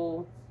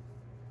comfortable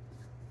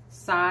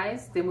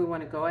size, then we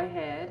want to go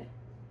ahead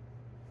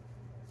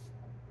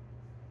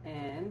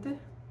and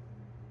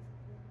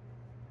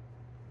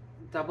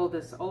double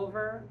this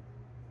over.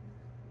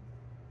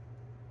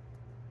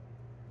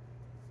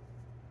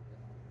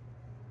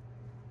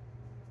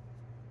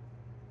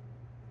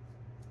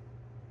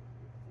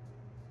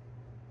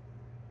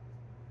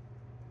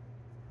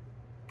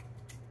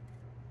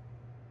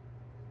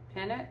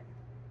 Pin it.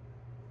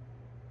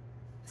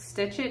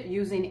 Stitch it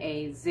using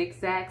a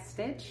zigzag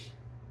stitch,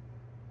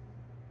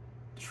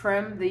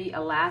 trim the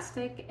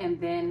elastic, and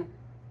then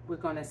we're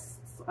going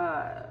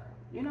to,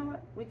 you know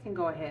what, we can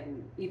go ahead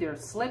and either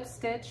slip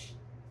stitch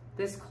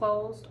this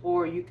closed,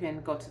 or you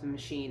can go to the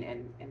machine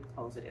and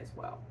close it as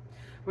well.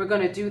 We're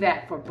going to do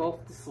that for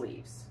both the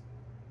sleeves.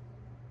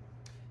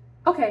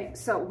 Okay,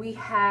 so we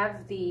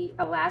have the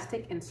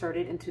elastic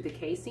inserted into the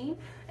casing,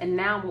 and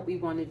now what we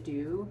want to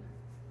do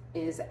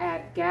is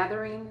add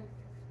gathering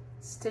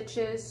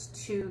stitches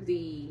to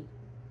the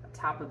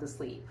top of the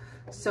sleeve.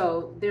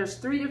 So there's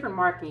 3 different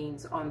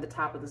markings on the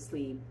top of the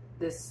sleeve.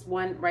 This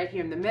one right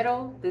here in the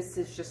middle, this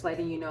is just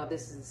letting you know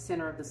this is the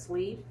center of the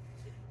sleeve.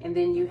 And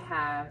then you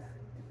have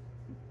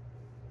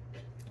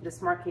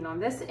this marking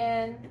on this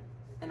end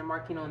and a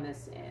marking on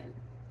this end.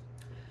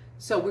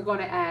 So we're going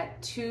to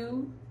add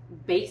 2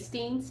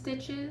 basting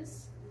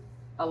stitches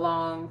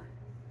along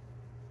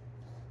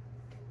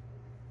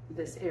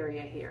this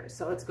area here.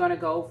 So it's going to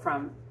go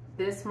from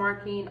this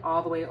marking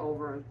all the way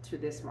over to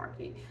this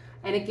marking.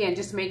 And again,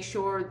 just make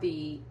sure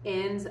the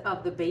ends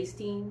of the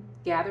basting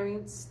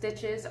gathering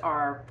stitches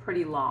are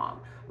pretty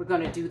long. We're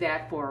going to do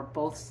that for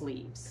both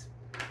sleeves.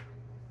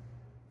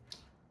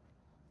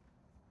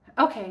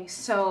 Okay,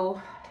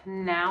 so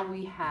now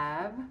we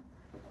have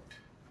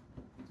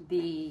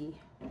the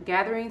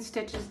gathering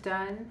stitches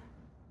done.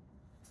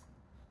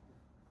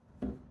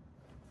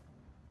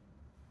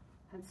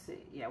 Let's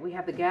see, yeah, we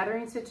have the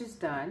gathering stitches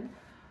done.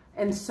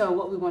 And so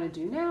what we want to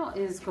do now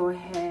is go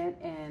ahead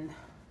and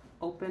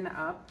open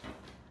up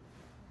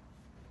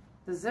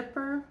the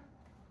zipper.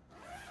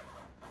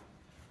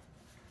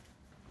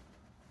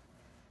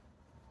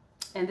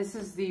 And this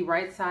is the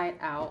right side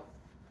out.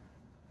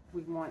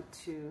 We want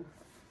to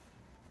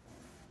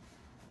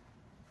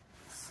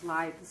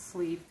slide the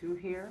sleeve through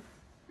here.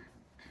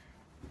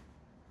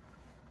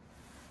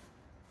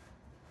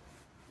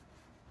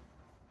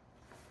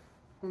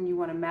 And you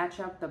want to match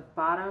up the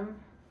bottom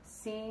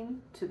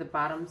seam to the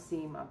bottom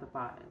seam of the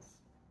bodice.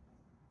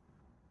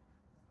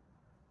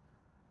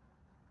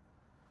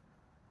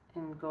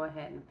 And go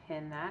ahead and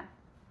pin that.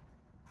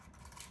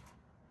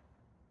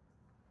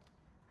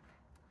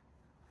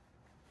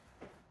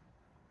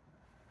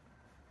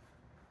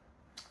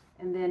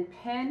 And then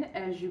pin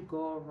as you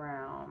go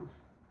around.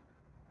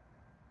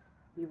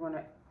 You want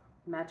to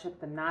match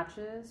up the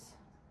notches.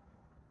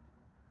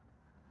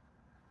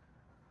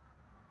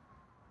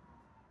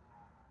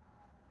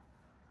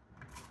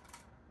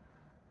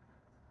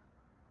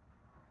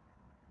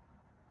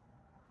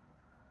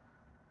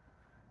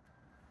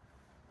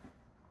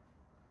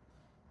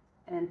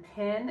 And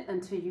pin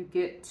until you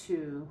get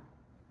to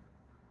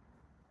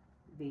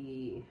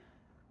the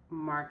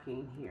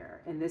marking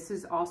here. And this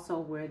is also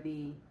where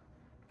the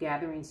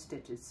gathering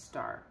stitches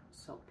start.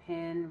 So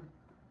pin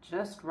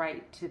just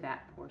right to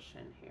that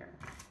portion here.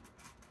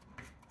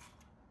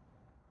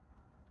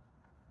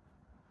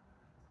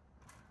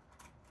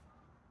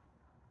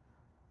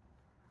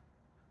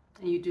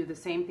 And you do the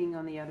same thing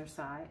on the other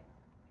side.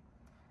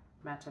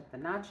 Match up the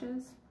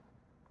notches.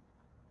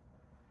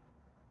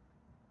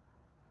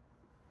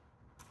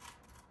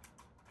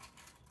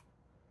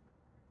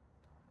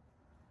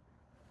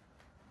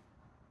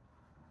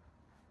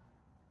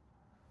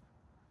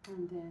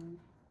 And then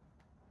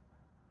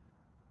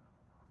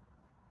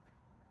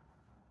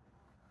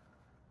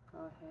go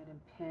ahead and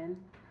pin.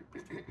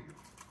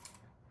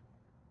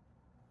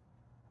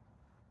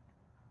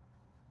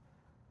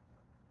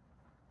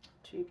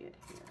 Till you get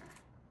here.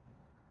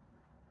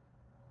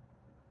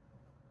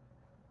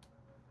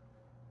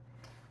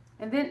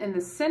 And then in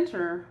the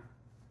center,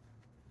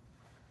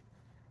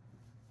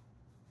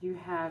 you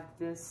have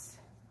this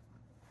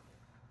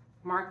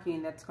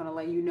marking that's going to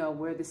let you know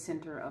where the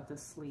center of the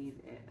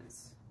sleeve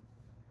is.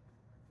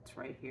 It's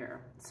right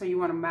here. So you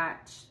want to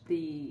match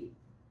the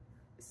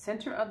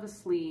center of the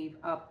sleeve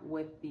up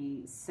with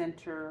the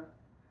center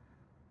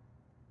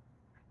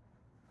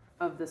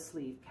of the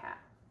sleeve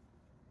cap.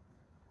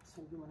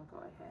 So you want to go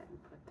ahead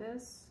and put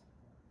this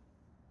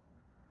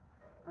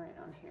right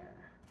on here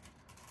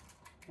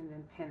and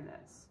then pin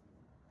this.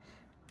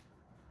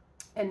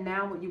 And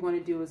now what you want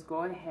to do is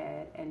go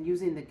ahead and,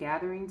 using the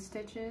gathering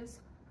stitches,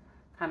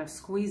 kind of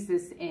squeeze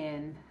this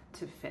in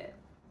to fit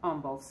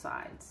on both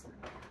sides.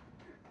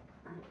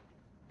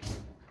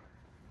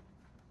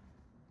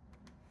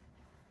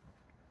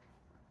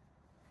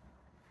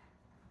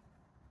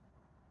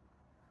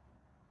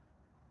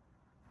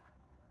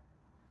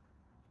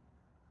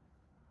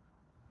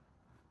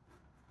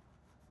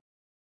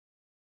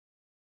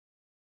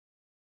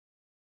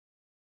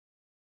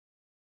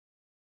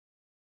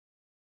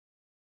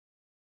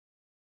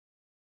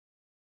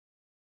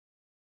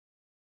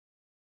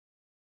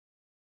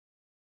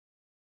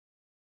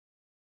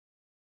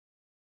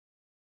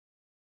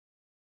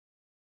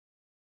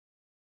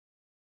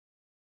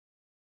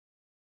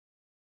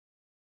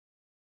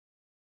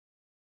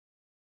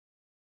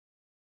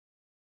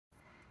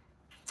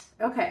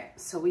 Okay,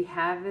 so we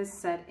have this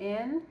set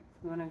in.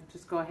 We want to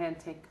just go ahead and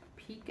take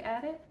a peek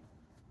at it.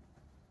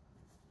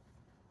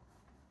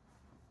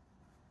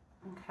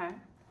 Okay,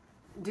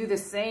 do the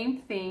same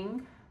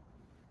thing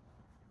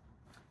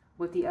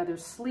with the other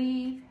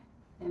sleeve,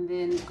 and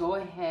then go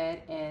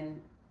ahead and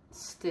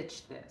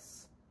stitch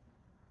this.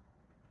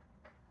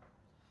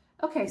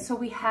 Okay, so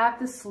we have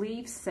the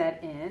sleeve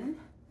set in,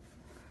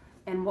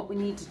 and what we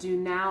need to do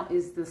now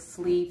is the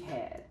sleeve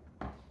head.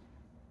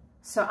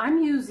 So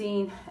I'm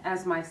using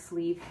as my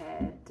sleeve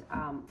head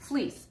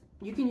fleece.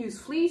 You can use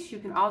fleece, you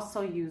can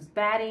also use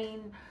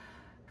batting,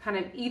 kind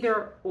of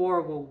either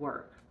or will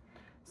work.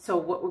 So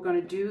what we're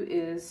going to do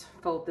is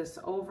fold this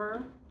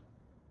over.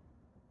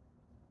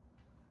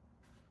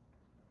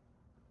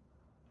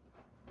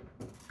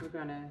 We're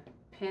going to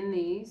pin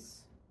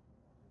these.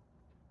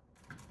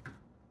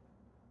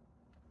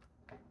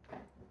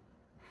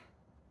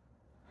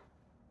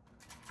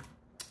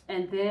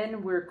 And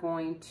then we're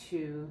going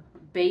to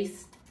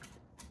baste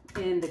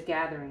in the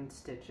gathering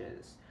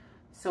stitches.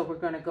 So we're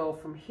going to go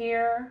from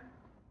here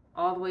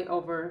all the way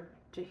over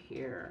to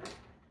here.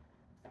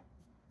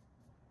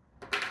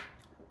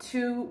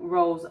 2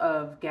 rows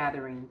of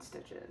gathering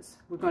stitches.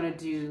 We're going to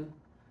do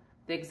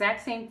the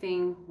exact same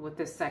thing with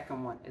the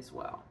second one as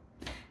well.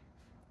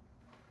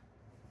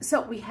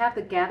 So we have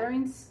the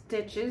gathering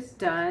stitches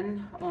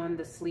done on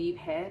the sleeve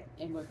head,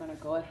 and we're going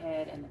to go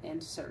ahead and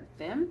insert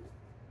them.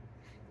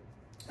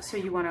 So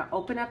you want to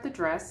open up the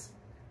dress,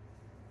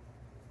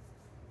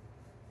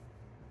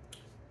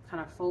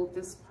 kind of fold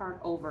this part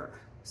over.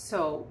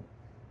 So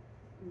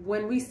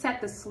when we set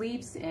the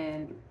sleeves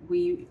in,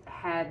 we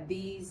had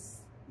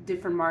these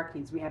different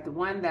markings. We have the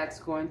one that's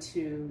going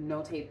to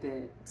notate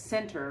the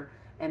center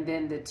and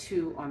then the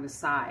two on the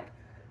side.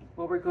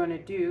 What we're going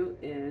to do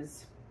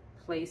is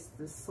place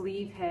the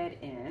sleeve head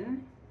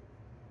in.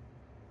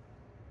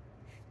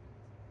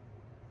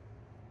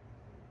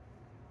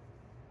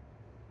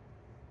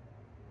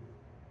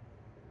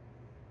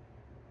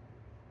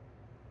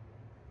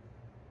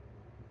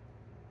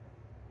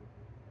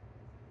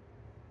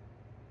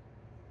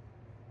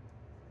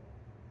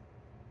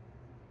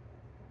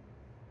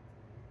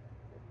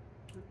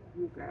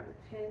 Let me grab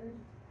a pin.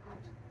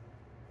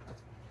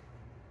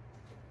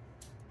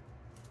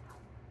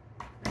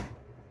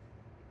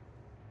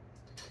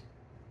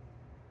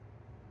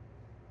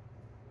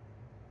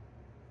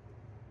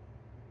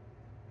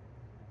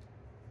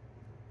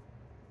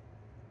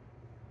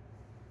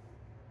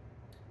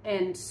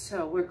 And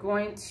so we're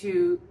going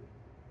to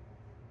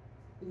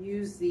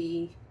use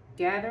the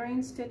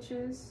gathering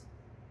stitches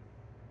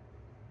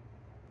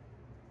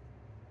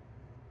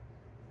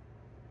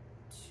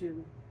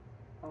to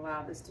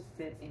allow this to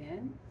fit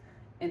in.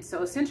 And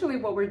so essentially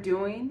what we're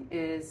doing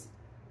is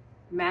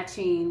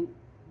matching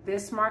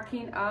this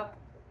marking up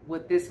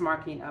with this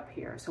marking up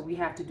here. So we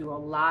have to do a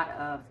lot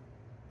of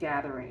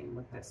gathering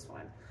with this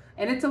one.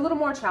 And it's a little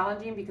more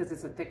challenging because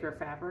it's a thicker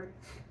fabric.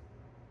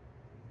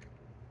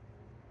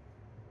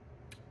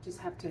 Just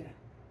have to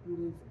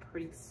move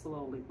pretty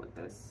slowly with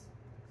this.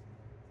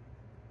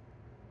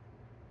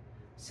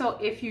 So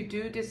if you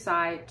do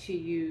decide to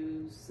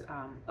use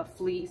a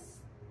fleece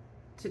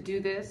to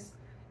do this,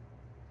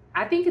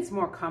 I think it's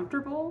more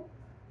comfortable,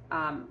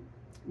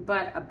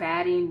 but a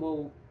batting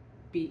will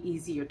be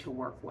easier to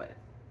work with.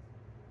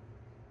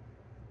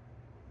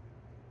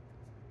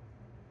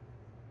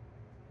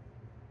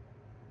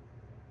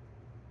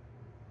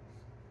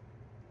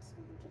 So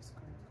we're just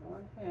going to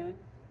go ahead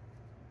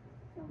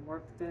and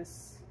work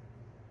this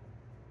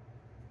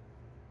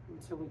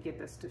until we get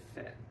this to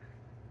fit.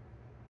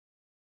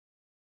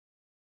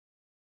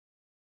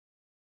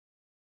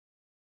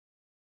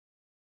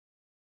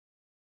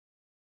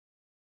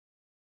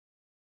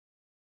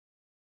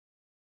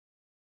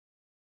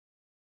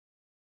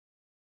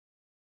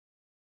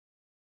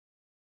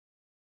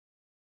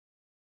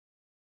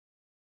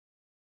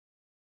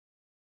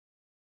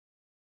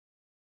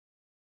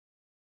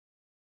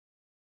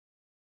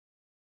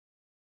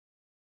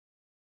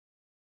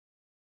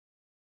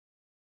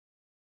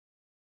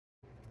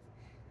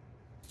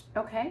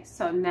 Okay,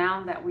 so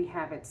now that we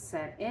have it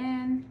set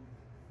in,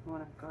 I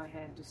want to go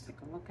ahead and just take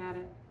a look at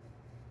it.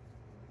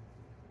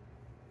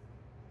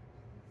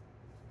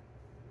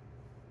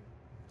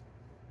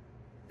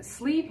 The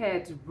sleeve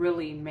heads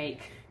really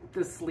make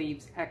the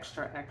sleeves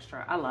extra.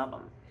 I love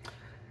them.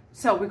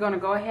 So we're going to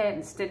go ahead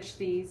and stitch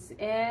these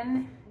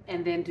in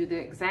and then do the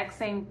exact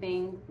same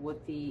thing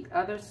with the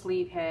other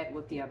sleeve head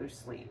with the other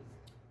sleeve.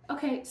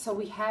 Okay, so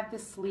we have the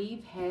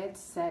sleeve head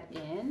set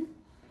in.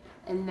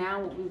 And now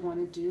what we want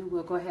to do,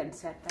 we'll go ahead and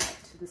set that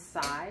to the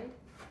side.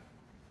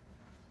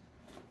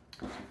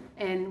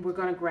 And we're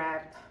going to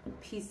grab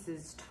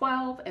pieces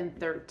 12 and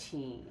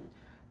 13,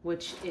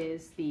 which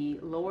is the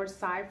lower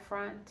side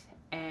front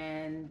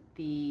and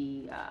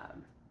the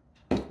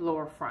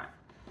lower front.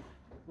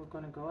 We're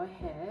going to go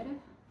ahead.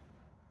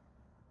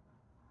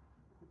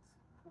 Let's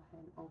go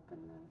ahead and open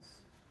this.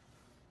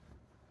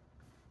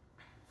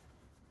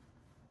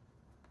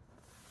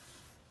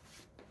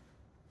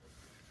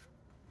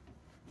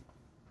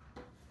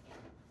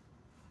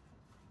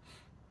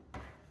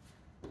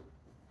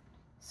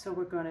 So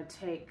we're going to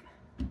take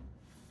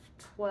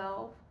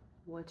 12,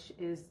 which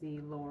is the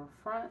lower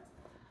front,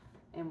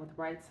 and with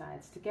right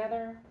sides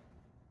together,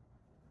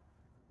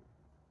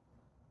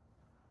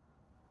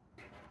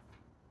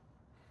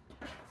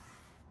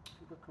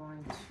 we're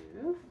going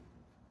to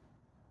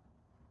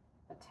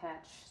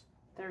attach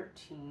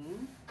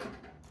 13,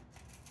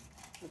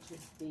 which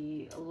is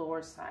the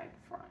lower side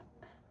front.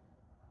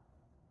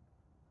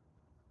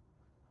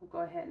 We'll go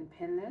ahead and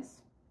pin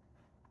this.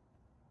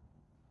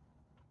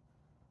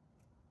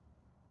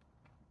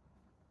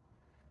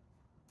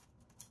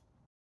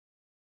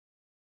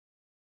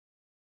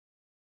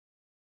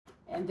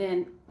 And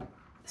then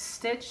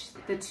stitch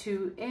the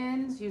two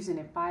ends using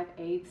a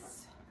 5/8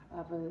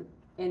 of an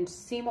inch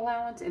seam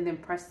allowance, and then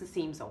press the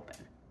seams open.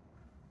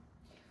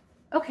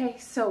 Okay,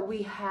 so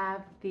we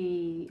have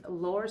the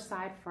lower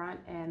side front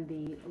and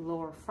the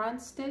lower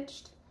front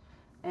stitched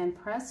and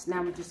pressed.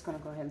 Now we're just going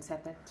to go ahead and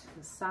set that to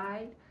the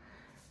side.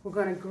 We're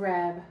going to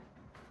grab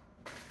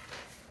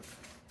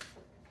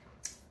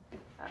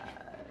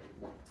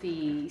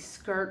the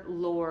skirt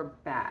lower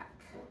back.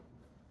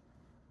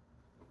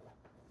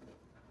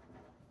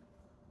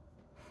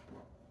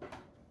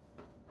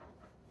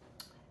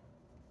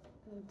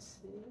 Let's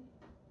see.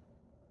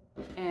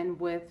 And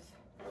with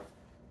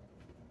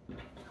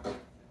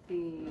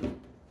the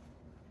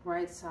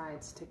right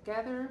sides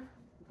together,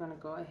 we're going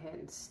to go ahead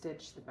and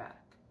stitch the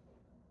back.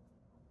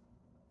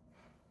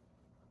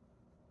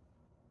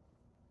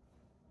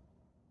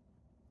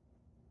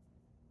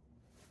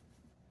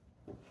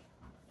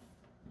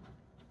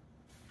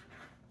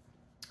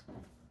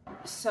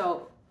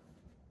 So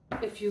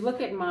if you look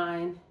at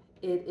mine,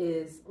 it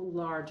is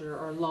larger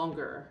or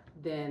longer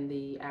than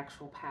the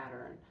actual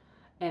pattern.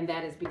 And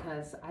that is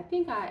because I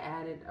think I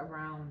added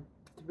around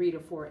 3 to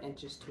 4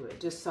 inches to it,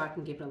 just so I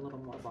can give it a little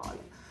more volume.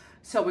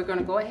 So we're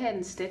gonna go ahead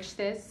and stitch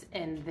this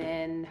and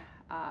then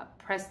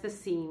press the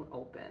seam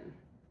open.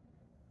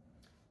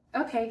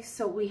 Okay,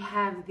 so we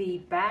have the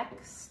back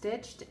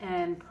stitched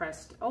and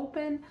pressed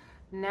open.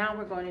 Now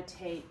we're going to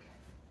take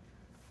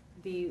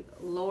the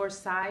lower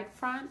side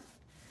front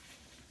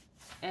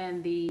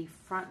and the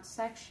front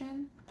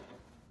section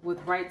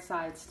with right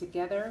sides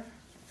together.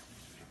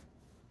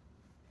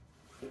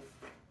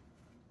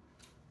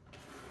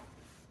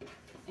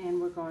 And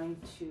we're going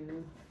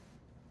to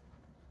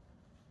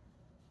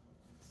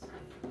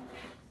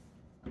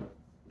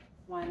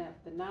line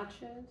up the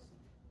notches.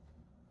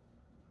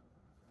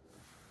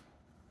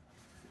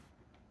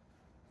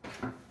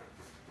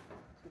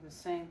 The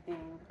same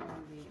thing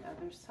on the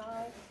other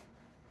side.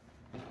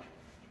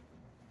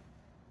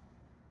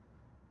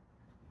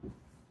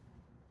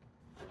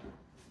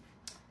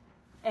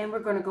 And we're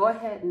going to go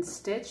ahead and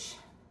stitch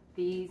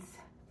these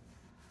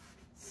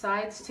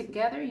sides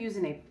together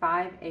using a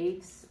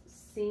 5/8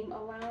 seam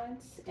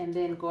allowance, and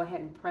then go ahead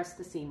and press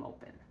the seam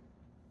open.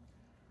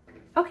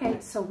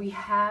 Okay, so we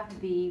have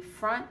the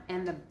front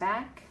and the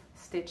back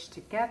stitched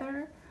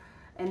together,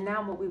 and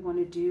now what we want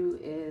to do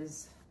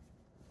is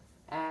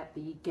add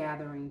the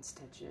gathering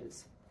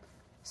stitches.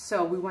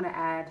 So we want to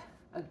add,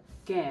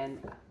 again,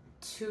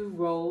 2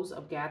 rows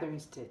of gathering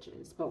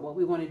stitches, but what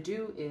we want to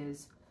do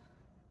is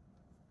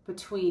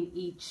between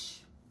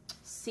each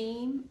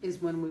seam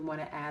is when we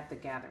want to add the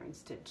gathering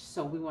stitch.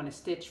 So we want to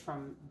stitch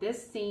from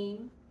this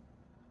seam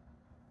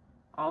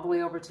all the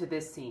way over to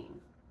this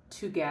seam,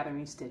 2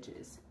 gathering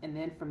stitches, and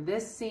then from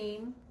this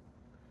seam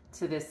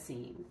to this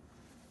seam.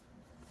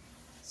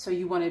 So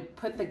you want to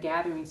put the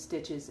gathering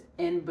stitches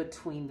in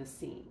between the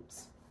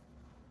seams.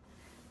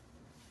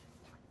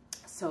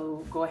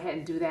 So go ahead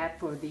and do that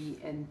for the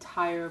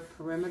entire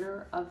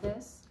perimeter of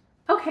this.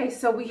 Okay,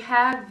 so we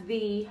have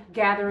the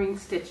gathering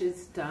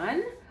stitches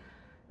done.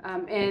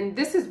 And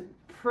this is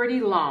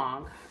pretty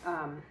long,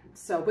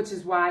 which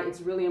is why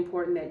it's really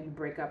important that you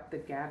break up the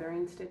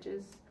gathering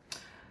stitches.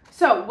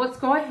 So let's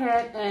go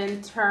ahead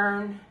and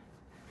turn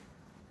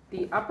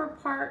the upper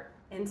part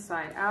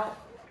inside out.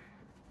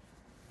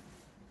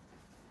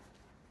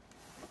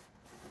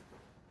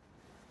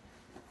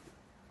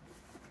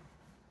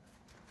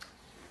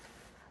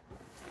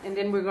 And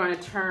then we're going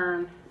to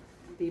turn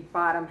the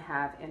bottom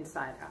half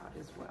inside out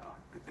as well.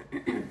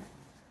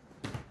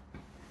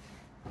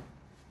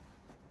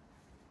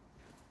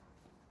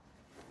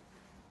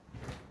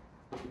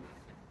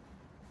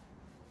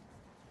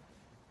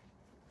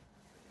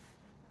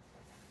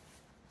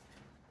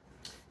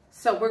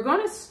 So we're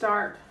going to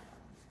start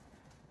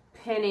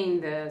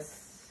pinning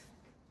this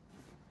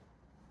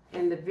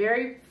in the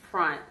very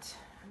front,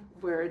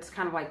 where it's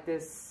kind of like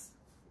this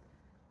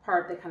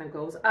part that kind of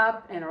goes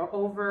up and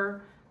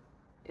over.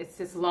 It's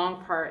this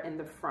long part in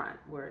the front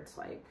where it's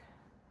like,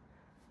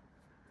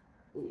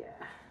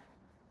 yeah.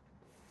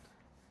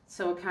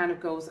 So it kind of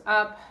goes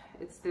up.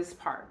 It's this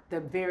part, the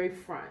very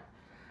front.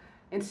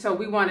 And so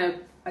we want to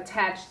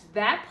attach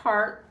that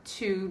part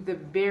to the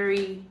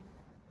very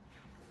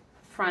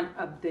front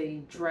of the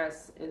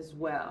dress as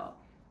well.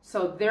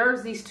 So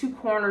there's these 2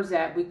 corners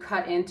that we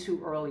cut into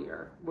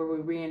earlier where we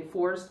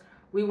reinforced.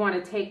 We want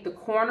to take the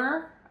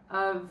corner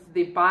of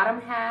the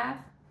bottom half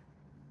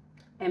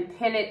and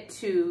pin it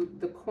to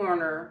the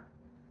corner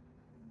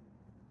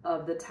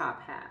of the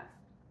top half.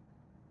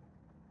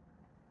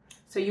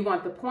 So you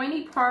want the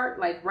pointy part,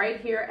 like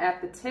right here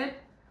at the tip,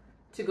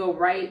 to go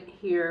right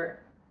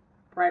here,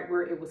 right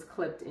where it was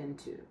clipped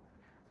into.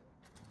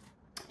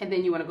 And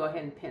then you want to go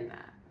ahead and pin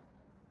that.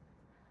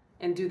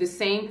 And do the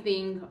same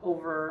thing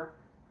over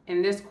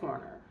in this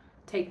corner.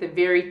 Take the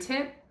very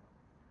tip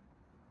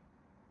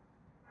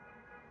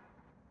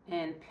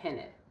and pin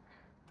it.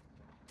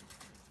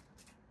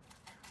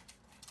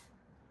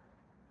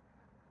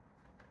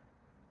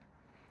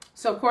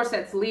 So of course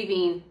that's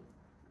leaving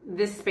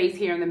this space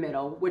here in the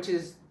middle, which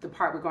is the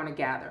part we're going to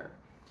gather.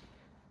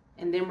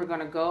 And then we're going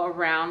to go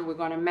around, we're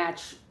going to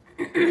match,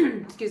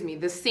 excuse me,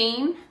 the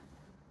seam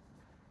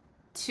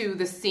to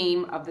the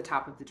seam of the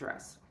top of the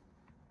dress.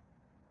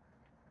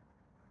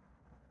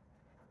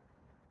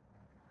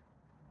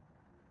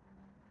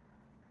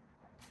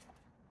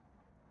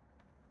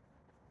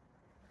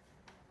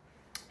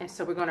 And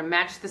so we're going to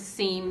match the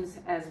seams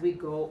as we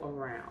go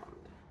around.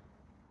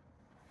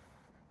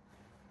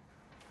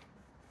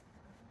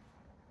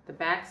 The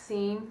back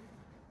seam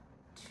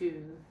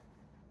to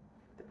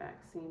the back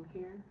seam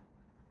here.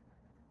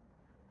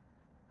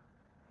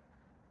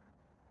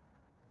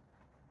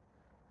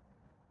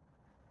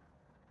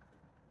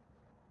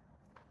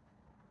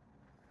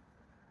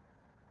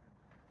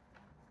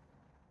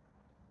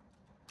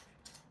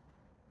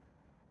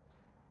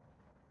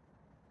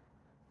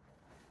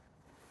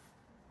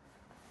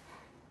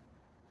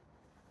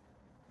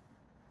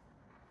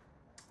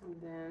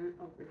 And then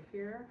over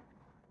here.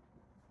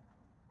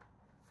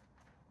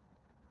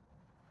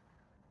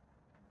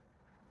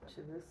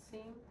 to this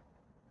seam.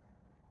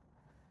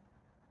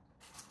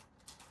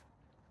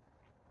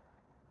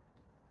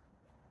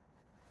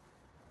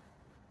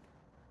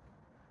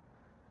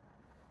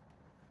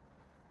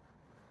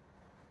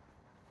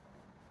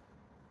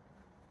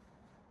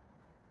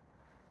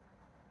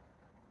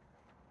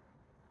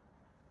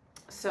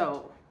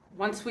 So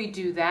once we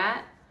do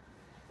that,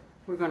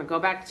 we're going to go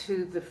back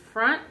to the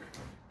front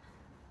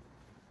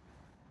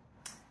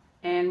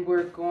and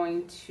we're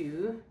going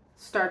to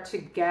start to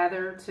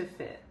gather to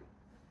fit.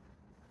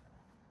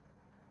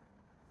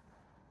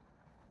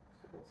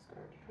 So we'll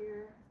start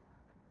here.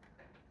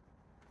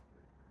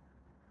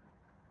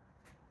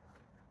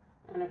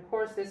 And of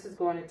course, this is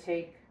going to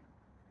take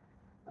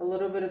a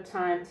little bit of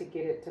time to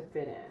get it to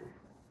fit in.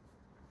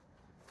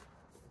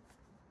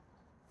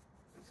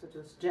 So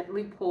just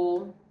gently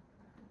pull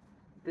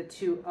the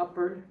two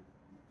upper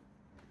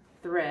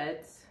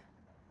threads.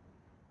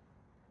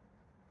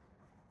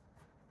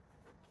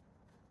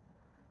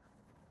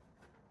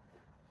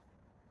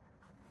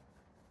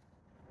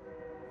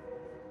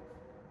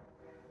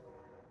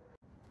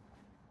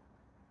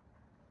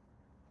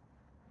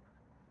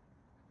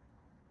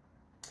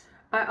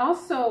 I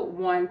also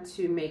want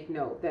to make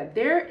note that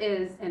there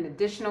is an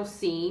additional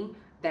seam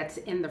that's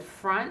in the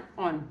front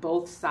on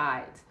both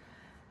sides.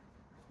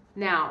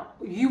 Now,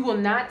 you will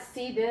not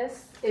see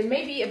this. It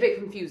may be a bit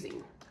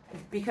confusing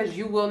because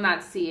you will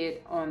not see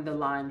it on the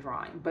line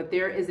drawing, but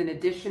there is an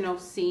additional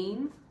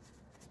seam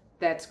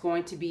that's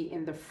going to be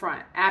in the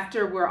front.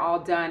 After we're all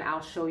done,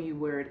 I'll show you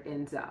where it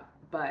ends up.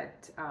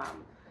 But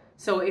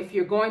so if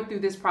you're going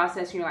through this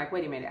process and you're like,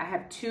 wait a minute, I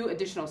have two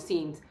additional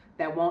seams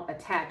that won't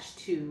attach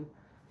to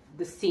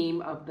the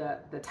seam of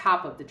the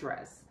top of the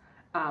dress.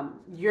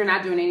 You're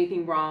not doing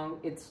anything wrong.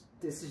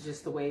 This is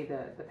just the way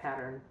the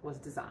pattern was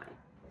designed.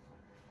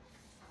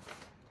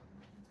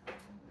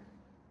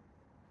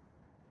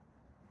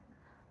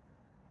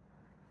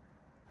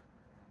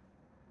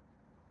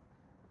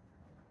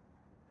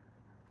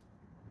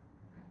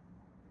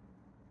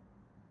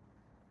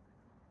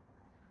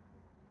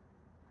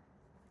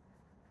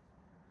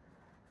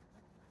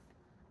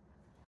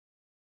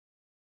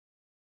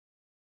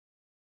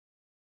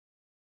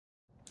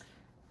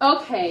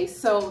 Okay,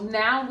 so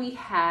now we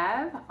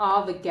have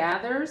all the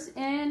gathers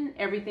in.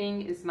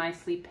 Everything is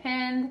nicely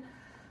pinned.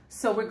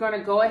 So we're going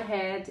to go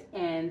ahead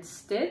and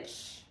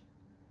stitch.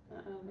 I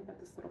got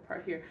this little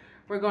part here.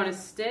 We're going to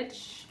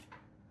stitch,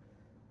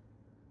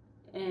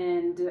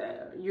 and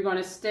you're going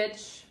to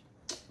stitch,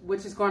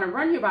 which is going to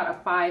run you about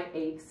a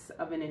 5/8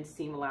 of an inch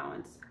seam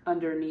allowance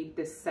underneath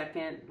this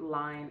second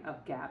line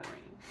of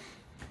gathering.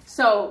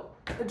 So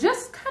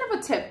just kind of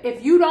a tip,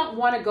 if you don't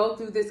want to go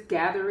through this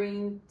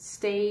gathering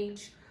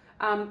stage,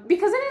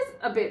 because it is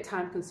a bit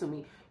time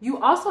consuming, you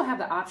also have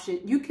the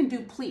option, you can do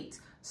pleats.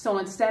 So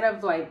instead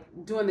of like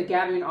doing the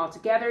gathering all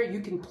together,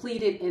 you can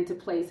pleat it into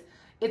place.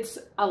 It's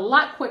a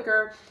lot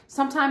quicker.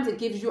 Sometimes it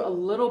gives you a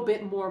little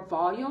bit more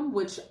volume,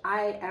 which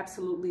I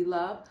absolutely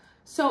love.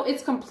 So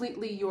it's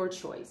completely your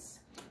choice.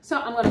 So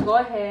I'm going to go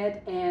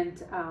ahead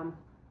and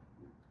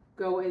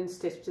go and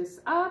stitch this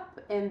up.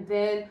 And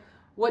then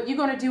what you're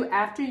going to do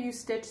after you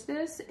stitch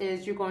this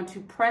is you're going to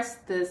press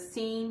the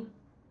seam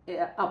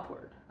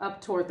upward,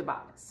 up toward the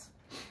bodice.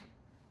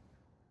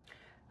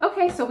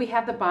 Okay, so we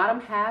have the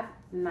bottom half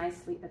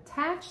nicely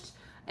attached,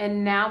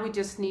 and now we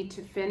just need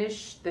to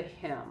finish the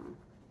hem.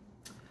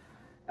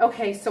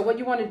 Okay, so what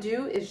you want to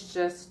do is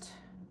just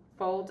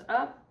fold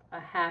up a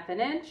 1/2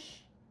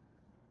 inch.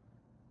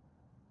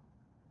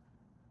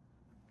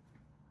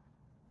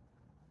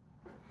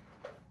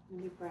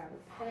 You grab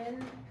a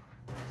pen.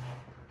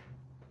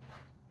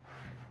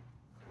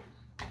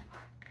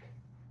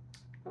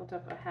 Fold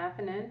up a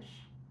 1/2 inch.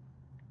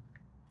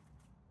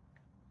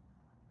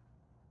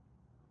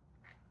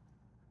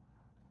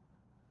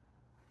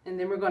 And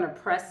then we're going to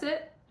press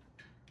it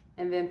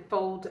and then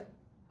fold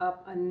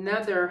up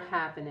another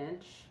 1/2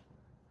 inch.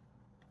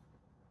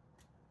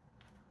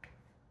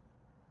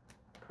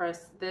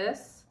 Press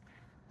this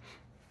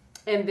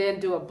and then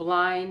do a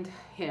blind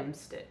hem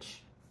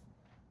stitch.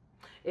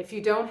 If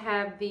you don't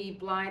have the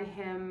blind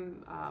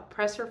hem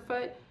presser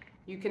foot,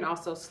 you can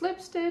also slip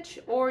stitch,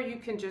 or you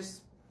can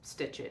just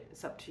stitch it.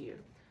 It's up to you.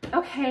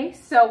 Okay,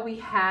 so we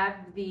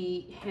have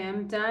the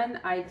hem done.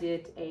 I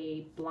did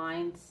a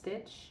blind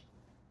stitch.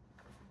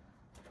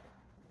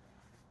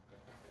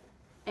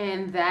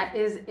 And that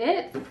is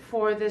it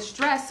for this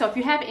dress. So if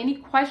you have any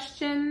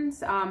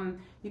questions,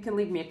 you can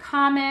leave me a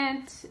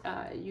comment.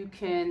 You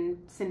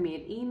can send me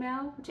an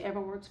email, whichever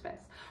works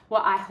best.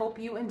 Well, I hope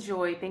you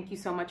enjoy. Thank you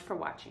so much for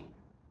watching.